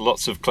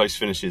 Lots of close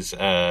finishes,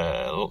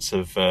 lots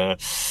of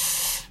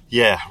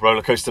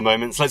roller coaster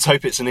moments. Let's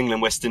hope it's an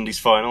England-West Indies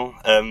final.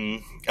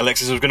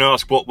 Alexis, I was going to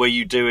ask, what were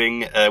you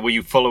doing? Were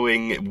you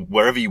following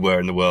wherever you were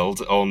in the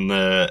world on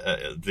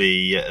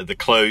the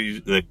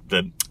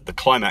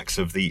climax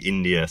of the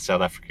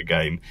India-South Africa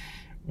game?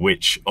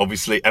 Which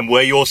obviously, and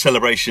were your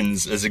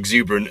celebrations as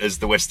exuberant as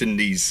the West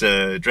Indies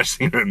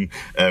dressing room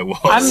was?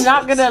 I'm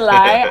not gonna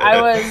lie,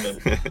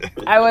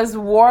 I was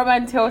warm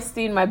and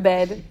toasty in my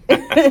bed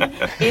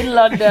in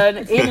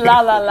London, in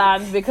La La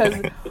Land, because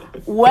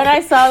when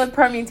I saw the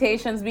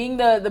permutations, being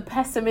the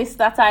pessimist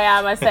that I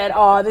am, I said,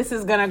 "Oh, this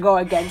is gonna go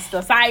against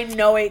us. I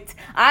know it.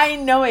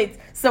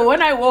 So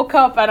when I woke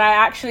up and I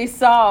actually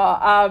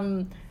saw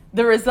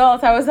the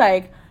result, I was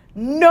like,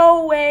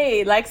 no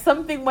way, like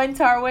something went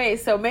our way.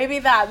 So maybe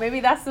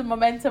that's the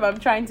momentum I'm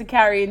trying to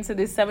carry into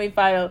this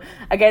semi-final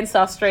against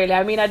Australia.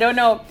 I mean, I don't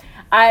know.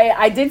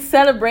 I did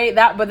celebrate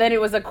that, but then it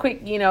was a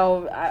quick,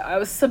 I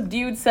was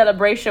subdued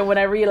celebration when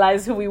I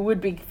realized who we would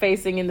be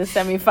facing in the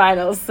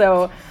semi-finals.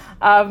 So,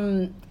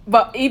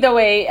 but either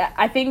way,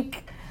 I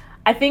think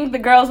the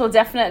girls will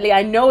definitely,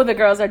 I know the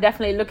girls are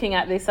definitely looking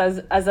at this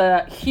as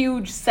a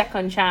huge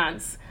second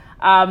chance.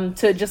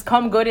 To just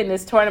come good in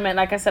this tournament.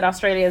 Like I said,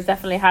 Australia has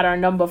definitely had our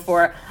number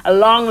for a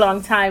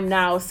long time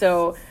now.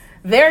 So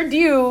they're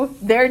due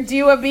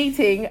a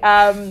beating.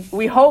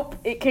 We hope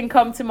it can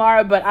come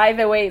tomorrow, but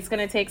either way, it's going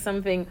to take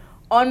something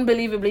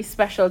unbelievably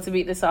special to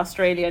beat this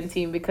Australian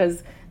team,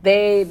 because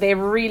they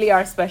really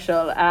are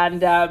special,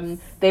 and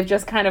they've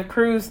just kind of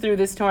cruised through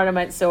this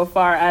tournament so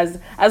far as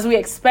we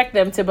expect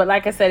them to. But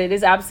like I said, it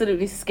is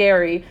absolutely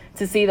scary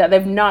to see that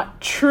they've not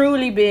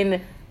truly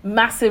been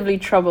massively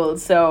troubled.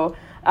 So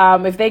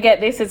if they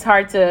get this, it's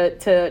hard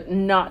to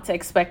not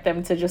expect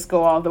them to just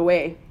go all the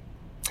way.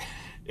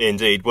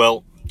 Indeed.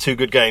 Well, 2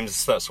 good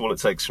games. That's all it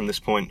takes from this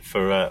point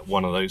for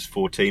one of those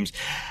 4 teams.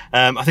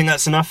 I think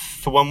that's enough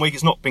for one week.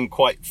 It's not been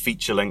quite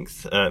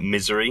feature-length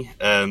misery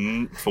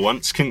for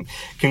once.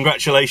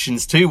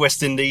 Congratulations to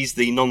West Indies,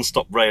 the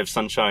non-stop ray of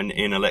sunshine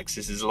in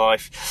Alexis's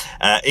life.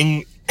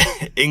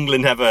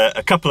 England have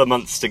a couple of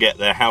months to get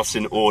their house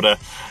in order,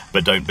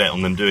 but don't bet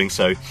on them doing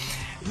so.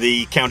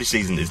 The county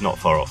season is not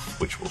far off,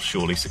 which will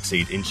surely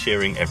succeed in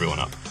cheering everyone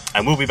up.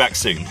 And we'll be back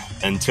soon.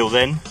 Until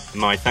then,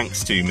 my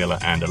thanks to Miller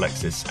and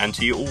Alexis, and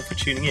to you all for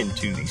tuning in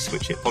to the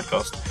Switch Hit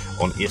podcast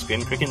on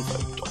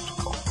ESPNcricinfo.com.